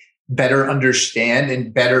like better understand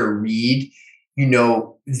and better read,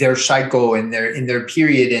 their cycle and their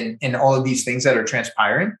period and all of these things that are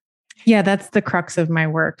transpiring? Yeah, that's the crux of my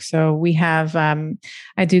work. So we have,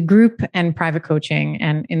 I do group and private coaching,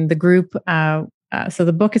 and in the group, so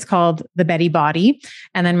the book is called The Betty Body.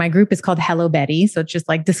 And then my group is called Hello Betty. So it's just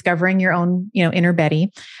like discovering your own, inner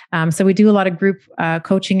Betty. So we do a lot of group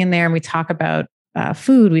coaching in there, and we talk about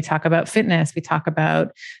food. We talk about fitness. We talk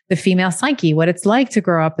about the female psyche, what it's like to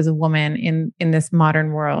grow up as a woman in this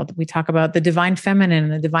modern world. We talk about the divine feminine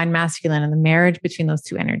and the divine masculine and the marriage between those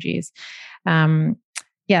two energies.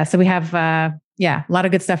 So we have, a lot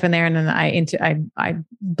of good stuff in there. And then I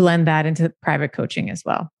blend that into private coaching as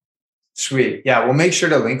well. Sweet. Yeah. We'll make sure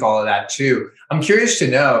to link all of that too. I'm curious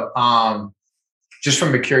to know, just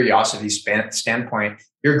from a curiosity standpoint,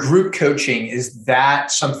 your group coaching, is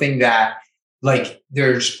that something that like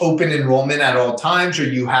there's open enrollment at all times, or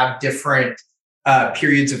you have different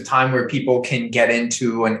periods of time where people can get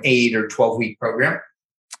into an 8 or 12-week program?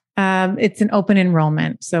 It's an open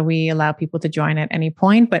enrollment. So we allow people to join at any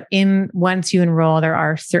point, but once you enroll, there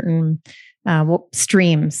are certain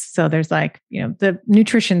streams. So there's like, the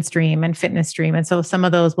nutrition stream and fitness stream. And so some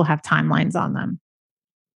of those will have timelines on them.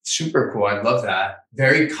 Super cool. I love that.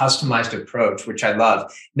 Very customized approach, which I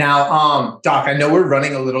love. Now, Doc, I know we're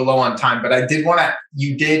running a little low on time, but I did want to,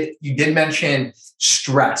 you did mention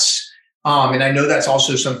stress. And I know that's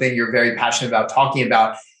also something you're very passionate about talking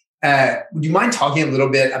about. Would you mind talking a little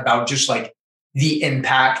bit about just like the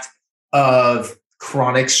impact of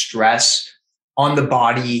chronic stress on the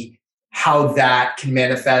body, how that can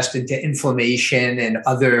manifest into inflammation and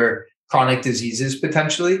other chronic diseases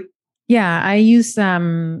potentially? Yeah, I use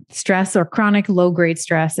stress or chronic low-grade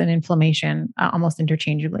stress and inflammation almost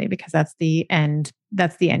interchangeably, because that's the end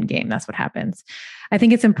game. That's what happens. I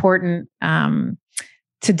think it's important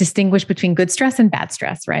to distinguish between good stress and bad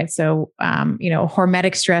stress, right? So,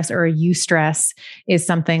 hormetic stress or a eustress is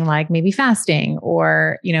something like maybe fasting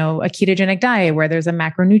or, a ketogenic diet where there's a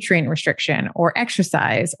macronutrient restriction, or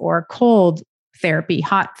exercise, or cold therapy,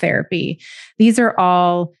 hot therapy. These are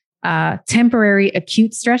all temporary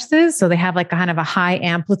acute stresses. So they have like kind of a high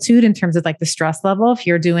amplitude in terms of like the stress level. If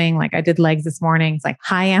you're doing, like I did legs this morning, it's like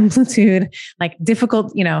high amplitude, like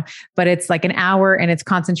difficult, but it's like an hour and it's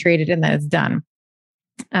concentrated and then it's done.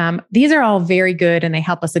 These are all very good and they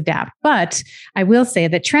help us adapt. But I will say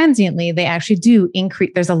that transiently, they actually do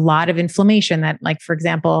increase. There's a lot of inflammation that, like, for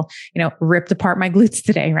example, ripped apart my glutes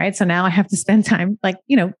today, right? So now I have to spend time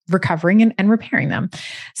recovering and repairing them.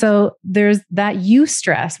 So there's that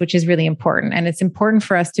eustress, which is really important. And it's important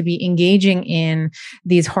for us to be engaging in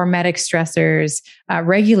these hormetic stressors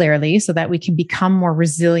regularly so that we can become more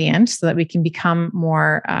resilient, so that we can become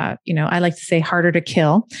more, I like to say harder to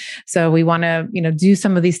kill. So we want to, do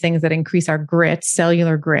some of these things that increase our grit,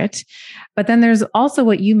 cellular grit. But then there's also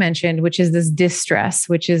what you mentioned, which is this distress,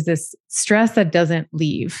 which is this stress that doesn't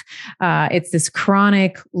leave. It's this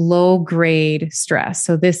chronic low grade stress.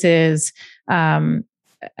 So this is, and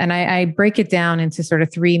I break it down into sort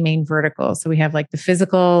of three main verticals. So we have like the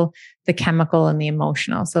physical, the chemical, and the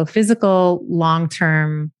emotional. So physical,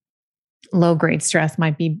 long-term, low grade stress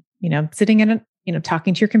might be, sitting in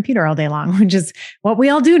talking to your computer all day long, which is what we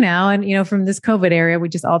all do now. And, from this COVID area, we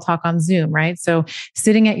just all talk on Zoom, right? So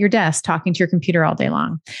sitting at your desk, talking to your computer all day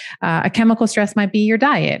long. A chemical stress might be your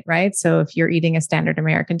diet, right? So if you're eating a standard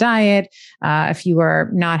American diet, if you are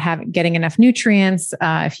not getting enough nutrients,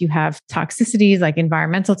 if you have toxicities like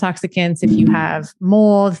environmental toxicants, if you have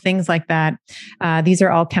mold, things like that, these are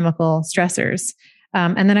all chemical stressors.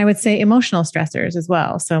 And then I would say emotional stressors as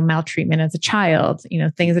well. So maltreatment as a child,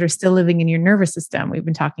 things that are still living in your nervous system. We've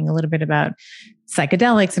been talking a little bit about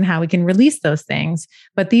psychedelics and how we can release those things.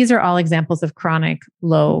 But these are all examples of chronic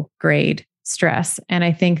low grade stress. And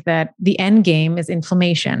I think that the end game is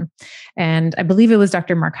inflammation. And I believe it was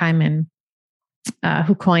Dr. Mark Hyman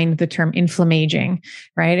who coined the term inflammaging,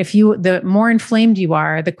 right? The more inflamed you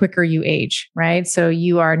are, the quicker you age, right? So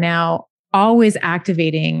you are now always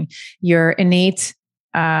activating your innate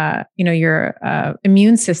your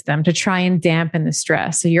immune system to try and dampen the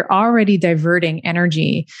stress. So you're already diverting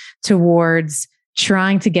energy towards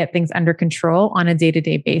trying to get things under control on a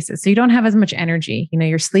day-to-day basis. So you don't have as much energy.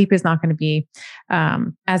 Your sleep is not going to be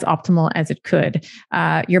as optimal as it could.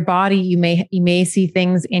 Your body, you may see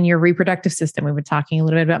things in your reproductive system. We've been talking a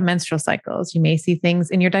little bit about menstrual cycles. You may see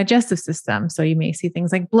things in your digestive system. So you may see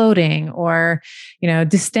things like bloating or,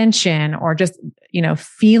 distension or just,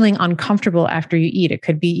 feeling uncomfortable after you eat. It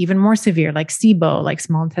could be even more severe, like SIBO, like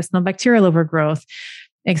small intestinal bacterial overgrowth,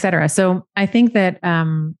 et cetera. So I think that,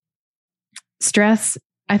 stress,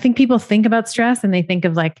 I think people think about stress and they think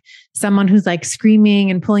of like someone who's like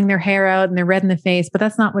screaming and pulling their hair out and they're red in the face, but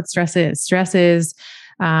that's not what stress is. Stress is,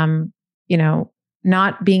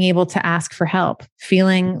 not being able to ask for help,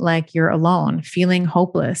 feeling like you're alone, feeling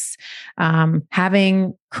hopeless,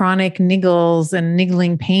 having chronic niggles and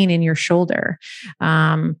niggling pain in your shoulder,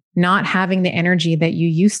 not having the energy that you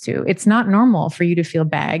used to. It's not normal for you to feel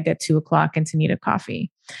bagged at 2:00 and to need a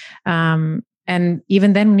coffee. And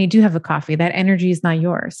even then, when you do have the coffee, that energy is not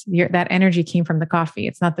yours. That energy came from the coffee.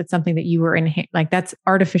 It's not that something that you were in, like that's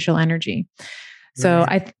artificial energy. So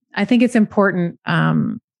I think it's important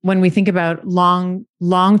when we think about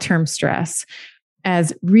long-term stress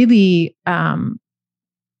as really, and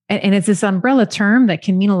it's this umbrella term that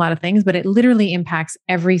can mean a lot of things, but it literally impacts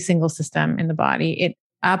every single system in the body. It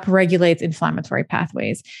upregulates inflammatory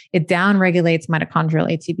pathways. It downregulates mitochondrial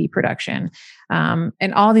ATP production,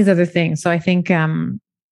 and all these other things. So I think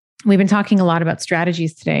we've been talking a lot about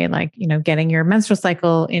strategies today, like, getting your menstrual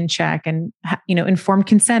cycle in check and, informed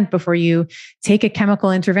consent before you take a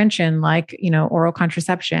chemical intervention like, oral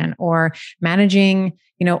contraception, or managing,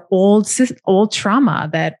 old trauma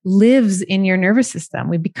that lives in your nervous system.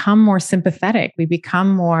 We become more sympathetic. We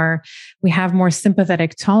have more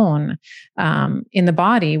sympathetic tone in the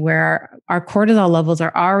body, where our cortisol levels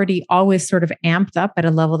are already always sort of amped up at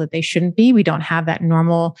a level that they shouldn't be. We don't have that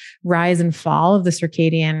normal rise and fall of the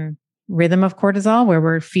circadian rhythm of cortisol, where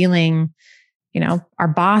we're feeling, our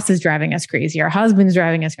boss is driving us crazy, our husband's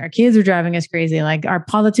driving us, our kids are driving us crazy, like our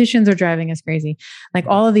politicians are driving us crazy. Like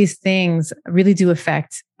all of these things really do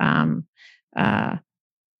affect our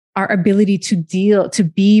ability to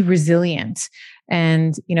be resilient.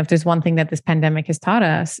 And, if there's one thing that this pandemic has taught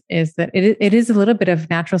us, is that it is a little bit of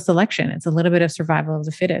natural selection. It's a little bit of survival of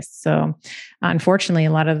the fittest. So unfortunately,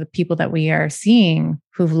 a lot of the people that we are seeing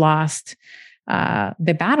who've lost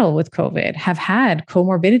the battle with COVID have had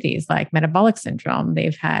comorbidities like metabolic syndrome.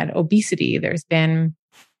 They've had obesity. There's been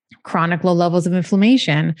chronic low levels of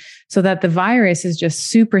inflammation, so that the virus is just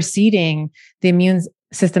superseding the immune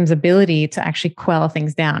system's ability to actually quell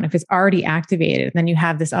things down. If it's already activated, then you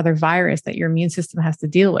have this other virus that your immune system has to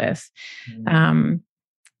deal with.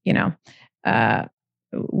 you know,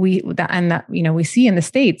 we see in the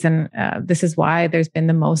States, and this is why there's been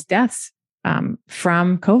the most deaths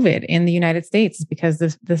from COVID in the United States, is because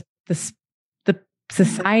the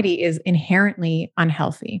society is inherently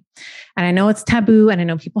unhealthy. And I know it's taboo, and I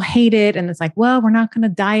know people hate it, and it's like, well, we're not going to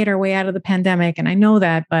diet our way out of the pandemic, and I know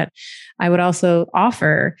that, but I would also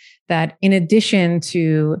offer that in addition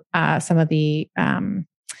to some of the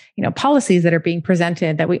policies that are being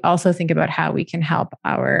presented, that we also think about how we can help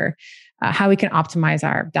how we can optimize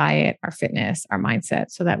our diet, our fitness, our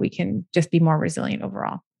mindset, so that we can just be more resilient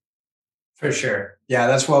overall. For sure. Yeah,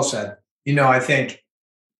 that's well said. I think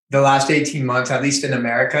the last 18 months, at least in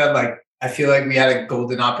America, like I feel like we had a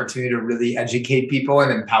golden opportunity to really educate people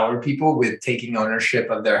and empower people with taking ownership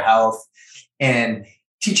of their health and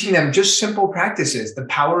teaching them just simple practices, the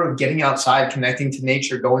power of getting outside, connecting to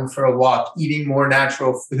nature, going for a walk, eating more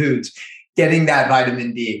natural foods, getting that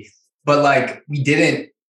vitamin D. But like we didn't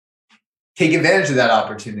take advantage of that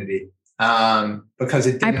opportunity because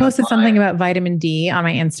it didn't. I posted something about vitamin D on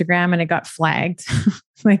my Instagram and it got flagged.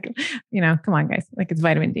 Like, come on, guys. Like, it's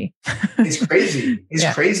vitamin D. It's crazy.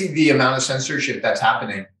 It's crazy the amount of censorship that's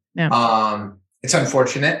happening. Yeah. It's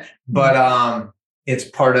unfortunate, but it's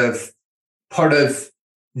part of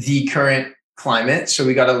the current climate. So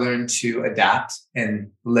we got to learn to adapt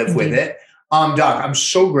and live with it. Doc, I'm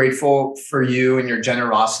so grateful for you and your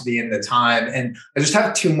generosity and the time. And I just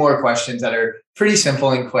have two more questions that are pretty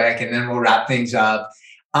simple and quick, and then we'll wrap things up.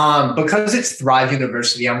 Because it's Thrive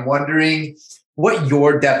University, I'm wondering what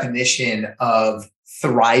your definition of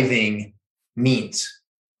thriving means.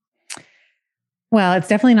 Well, it's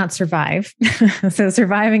definitely not survive. So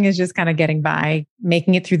surviving is just kind of getting by,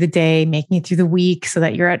 making it through the day, making it through the week so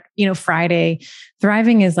that you're at, Friday.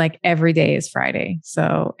 Thriving is like every day is Friday.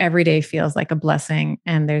 So every day feels like a blessing,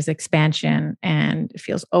 and there's expansion, and it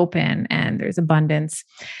feels open, and there's abundance,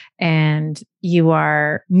 and you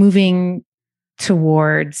are moving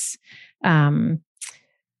towards,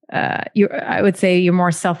 I would say you're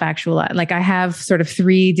more self-actualized. Like I have sort of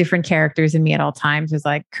three different characters in me at all times. There's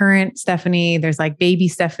like current Stephanie, there's like baby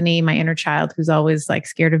Stephanie, my inner child who's always like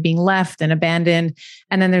scared of being left and abandoned.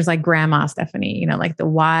 And then there's like grandma Stephanie, like the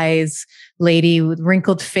wise lady with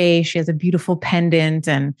wrinkled face. She has a beautiful pendant,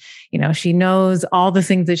 and, she knows all the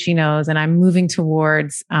things that she knows. And I'm moving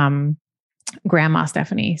towards, grandma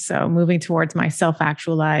Stephanie. So moving towards my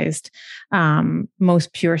self-actualized,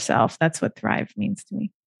 most pure self. That's what thrive means to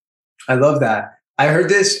me. I love that. I heard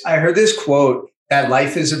this quote that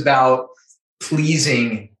life is about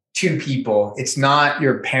pleasing two people. It's not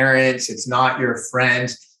your parents. It's not your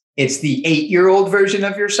friends. It's the 8-year-old version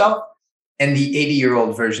of yourself and the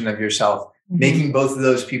 80-year-old version of yourself, making both of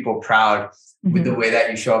those people proud with the way that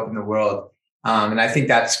you show up in the world. And I think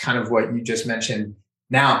that's kind of what you just mentioned.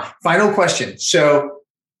 Now, final question. So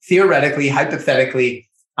theoretically, hypothetically,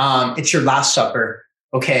 it's your last supper.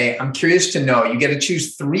 Okay, I'm curious to know, you get to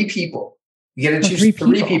choose 3 people. You get to choose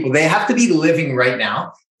three people. They have to be living right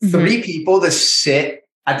now. 3 people to sit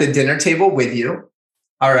at the dinner table with you.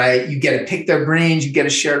 All right. You get to pick their brains. You get to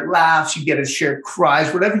share laughs. You get to share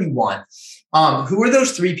cries, whatever you want. Who are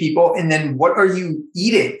those 3 people? And then what are you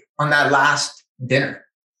eating on that last dinner?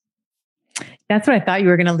 That's what I thought you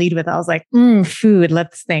were going to lead with. I was like, food.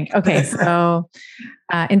 Let's think. Okay. So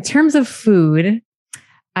in terms of food,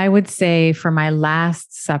 I would say for my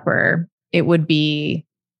last supper, it would be,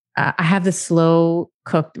 I have the slow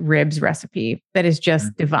cooked ribs recipe that is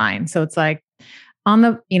just divine. So it's like on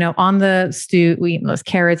the stew, we eat those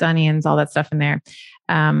carrots, onions, all that stuff in there,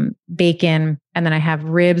 bacon. And then I have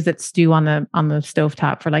ribs that stew on the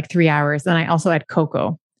stovetop for like 3 hours. Then I also add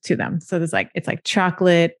cocoa to them. So it's like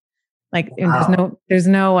chocolate, like there's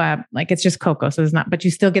no, like it's just cocoa. So there's not, but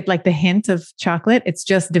you still get like the hint of chocolate. It's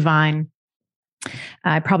just divine.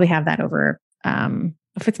 I probably have that over,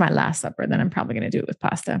 if it's my last supper, then I'm probably going to do it with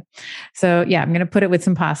pasta. So yeah, I'm going to put it with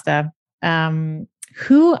some pasta.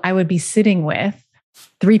 Who I would be sitting with,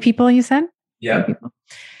 3 people, you said? Yeah. 3 people.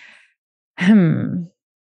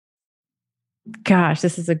 Gosh,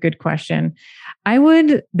 this is a good question.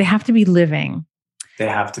 They have to be living. They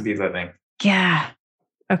have to be living. Yeah.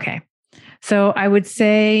 Okay. So I would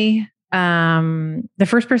say, the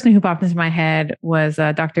first person who popped into my head was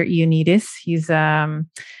Dr. Ioannidis. He's a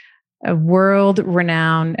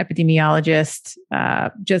world-renowned epidemiologist,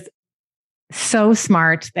 just so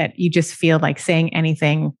smart that you just feel like saying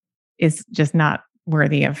anything is just not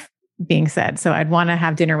worthy of being said. So I'd want to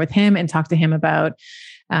have dinner with him and talk to him about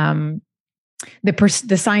the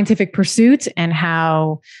scientific pursuit and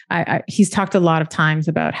how he's talked a lot of times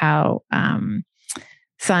about how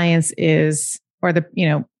science is, or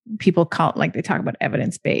people call it, like they talk about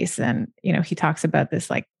evidence base, and he talks about this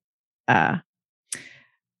like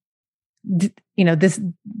this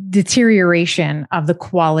deterioration of the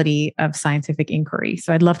quality of scientific inquiry.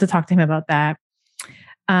 So I'd love to talk to him about that.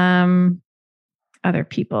 Other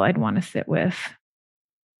people I'd want to sit with.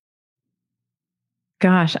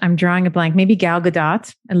 Gosh, I'm drawing a blank. Maybe Gal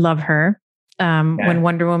Gadot. I love her. When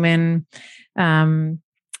Wonder Woman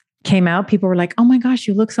came out, people were like, "Oh my gosh,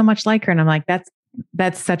 you look so much like her." And I'm like,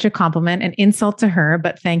 that's such a compliment, an insult to her,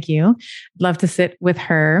 but thank you. I'd love to sit with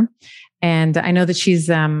her. And I know that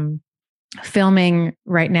she's filming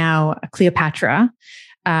right now Cleopatra,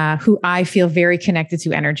 who I feel very connected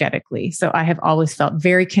to energetically. So I have always felt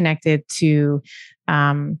very connected to,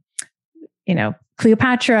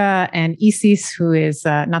 Cleopatra and Isis, who is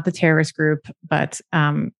not the terrorist group, but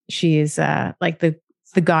she is like the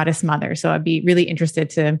goddess mother. So I'd be really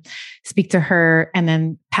interested to speak to her. And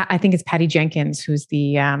then I think it's Patty Jenkins, who's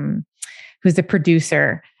the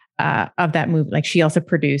producer of that movie. Like she also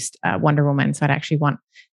produced Wonder Woman. So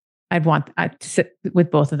I'd want to sit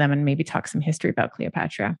with both of them and maybe talk some history about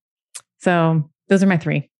Cleopatra. So those are my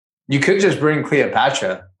three. You could just bring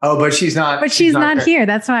Cleopatra. Oh, but she's not. But she's not here.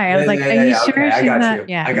 That's why I was like, "Are you sure?" Okay, she's not? you.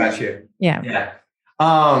 Yeah, I got you. Yeah.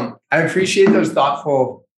 I appreciate those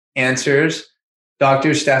thoughtful answers,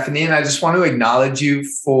 Dr. Stephanie, and I just want to acknowledge you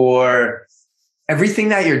for everything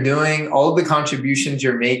that you're doing, all of the contributions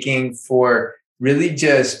you're making, for really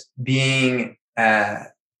just being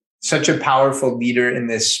such a powerful leader in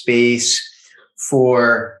this space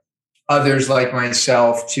for others like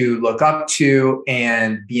myself to look up to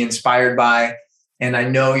and be inspired by. And I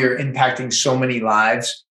know you're impacting so many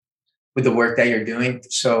lives with the work that you're doing.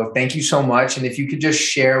 So thank you so much. And if you could just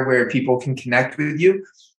share where people can connect with you,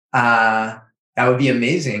 that would be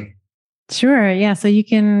amazing. Sure. Yeah. So you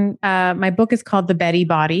can, my book is called The Betty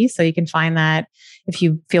Body. So you can find that if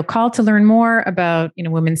you feel called to learn more about,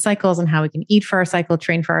 women's cycles and how we can eat for our cycle,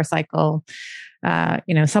 train for our cycle,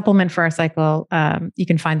 supplement for our cycle. You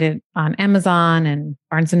can find it on Amazon and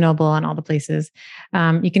Barnes and Noble and all the places.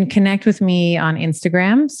 You can connect with me on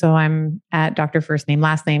Instagram. So I'm at Dr. First Name,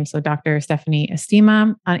 Last Name. So Dr. Stephanie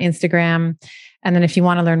Estima on Instagram. And then if you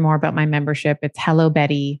want to learn more about my membership, it's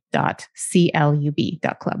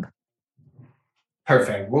hellobetty.club.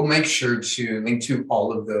 Perfect. We'll make sure to link to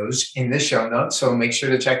all of those in the show notes. So make sure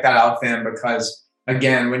to check that out, fam, because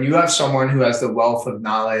again, when you have someone who has the wealth of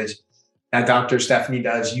knowledge that Dr. Stephanie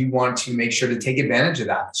does, you want to make sure to take advantage of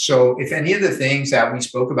that. So if any of the things that we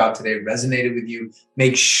spoke about today resonated with you,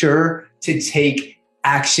 make sure to take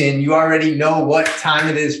action. You already know what time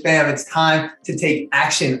it is, fam. It's time to take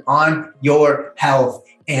action on your health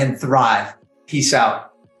and thrive. Peace out.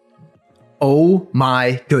 Oh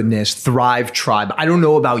my goodness, Thrive Tribe. I don't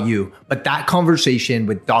know about you, but that conversation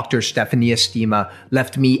with Dr. Stephanie Estima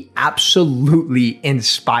left me absolutely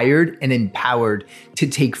inspired and empowered to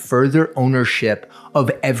take further ownership of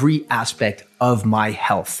every aspect of my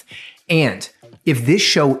health. And if this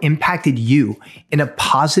show impacted you in a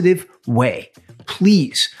positive way,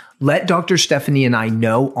 please let Dr. Stephanie and I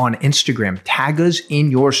know on Instagram. Tag us in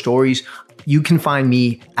your stories. You can find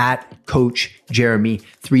me at Coach Jeremy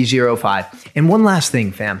 305. And one last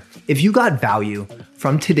thing, fam. If you got value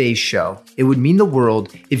from today's show, it would mean the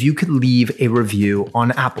world if you could leave a review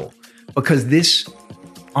on Apple, because this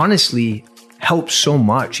honestly helps so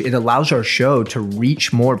much. It allows our show to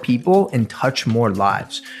reach more people and touch more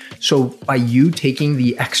lives. So by you taking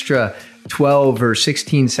the extra 12 or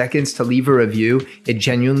 16 seconds to leave a review, it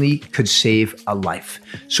genuinely could save a life.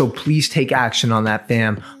 So please take action on that,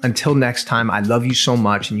 fam. Until next time, I love you so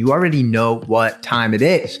much. And you already know what time it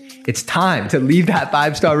is. It's time to leave that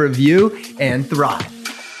 5-star review and thrive.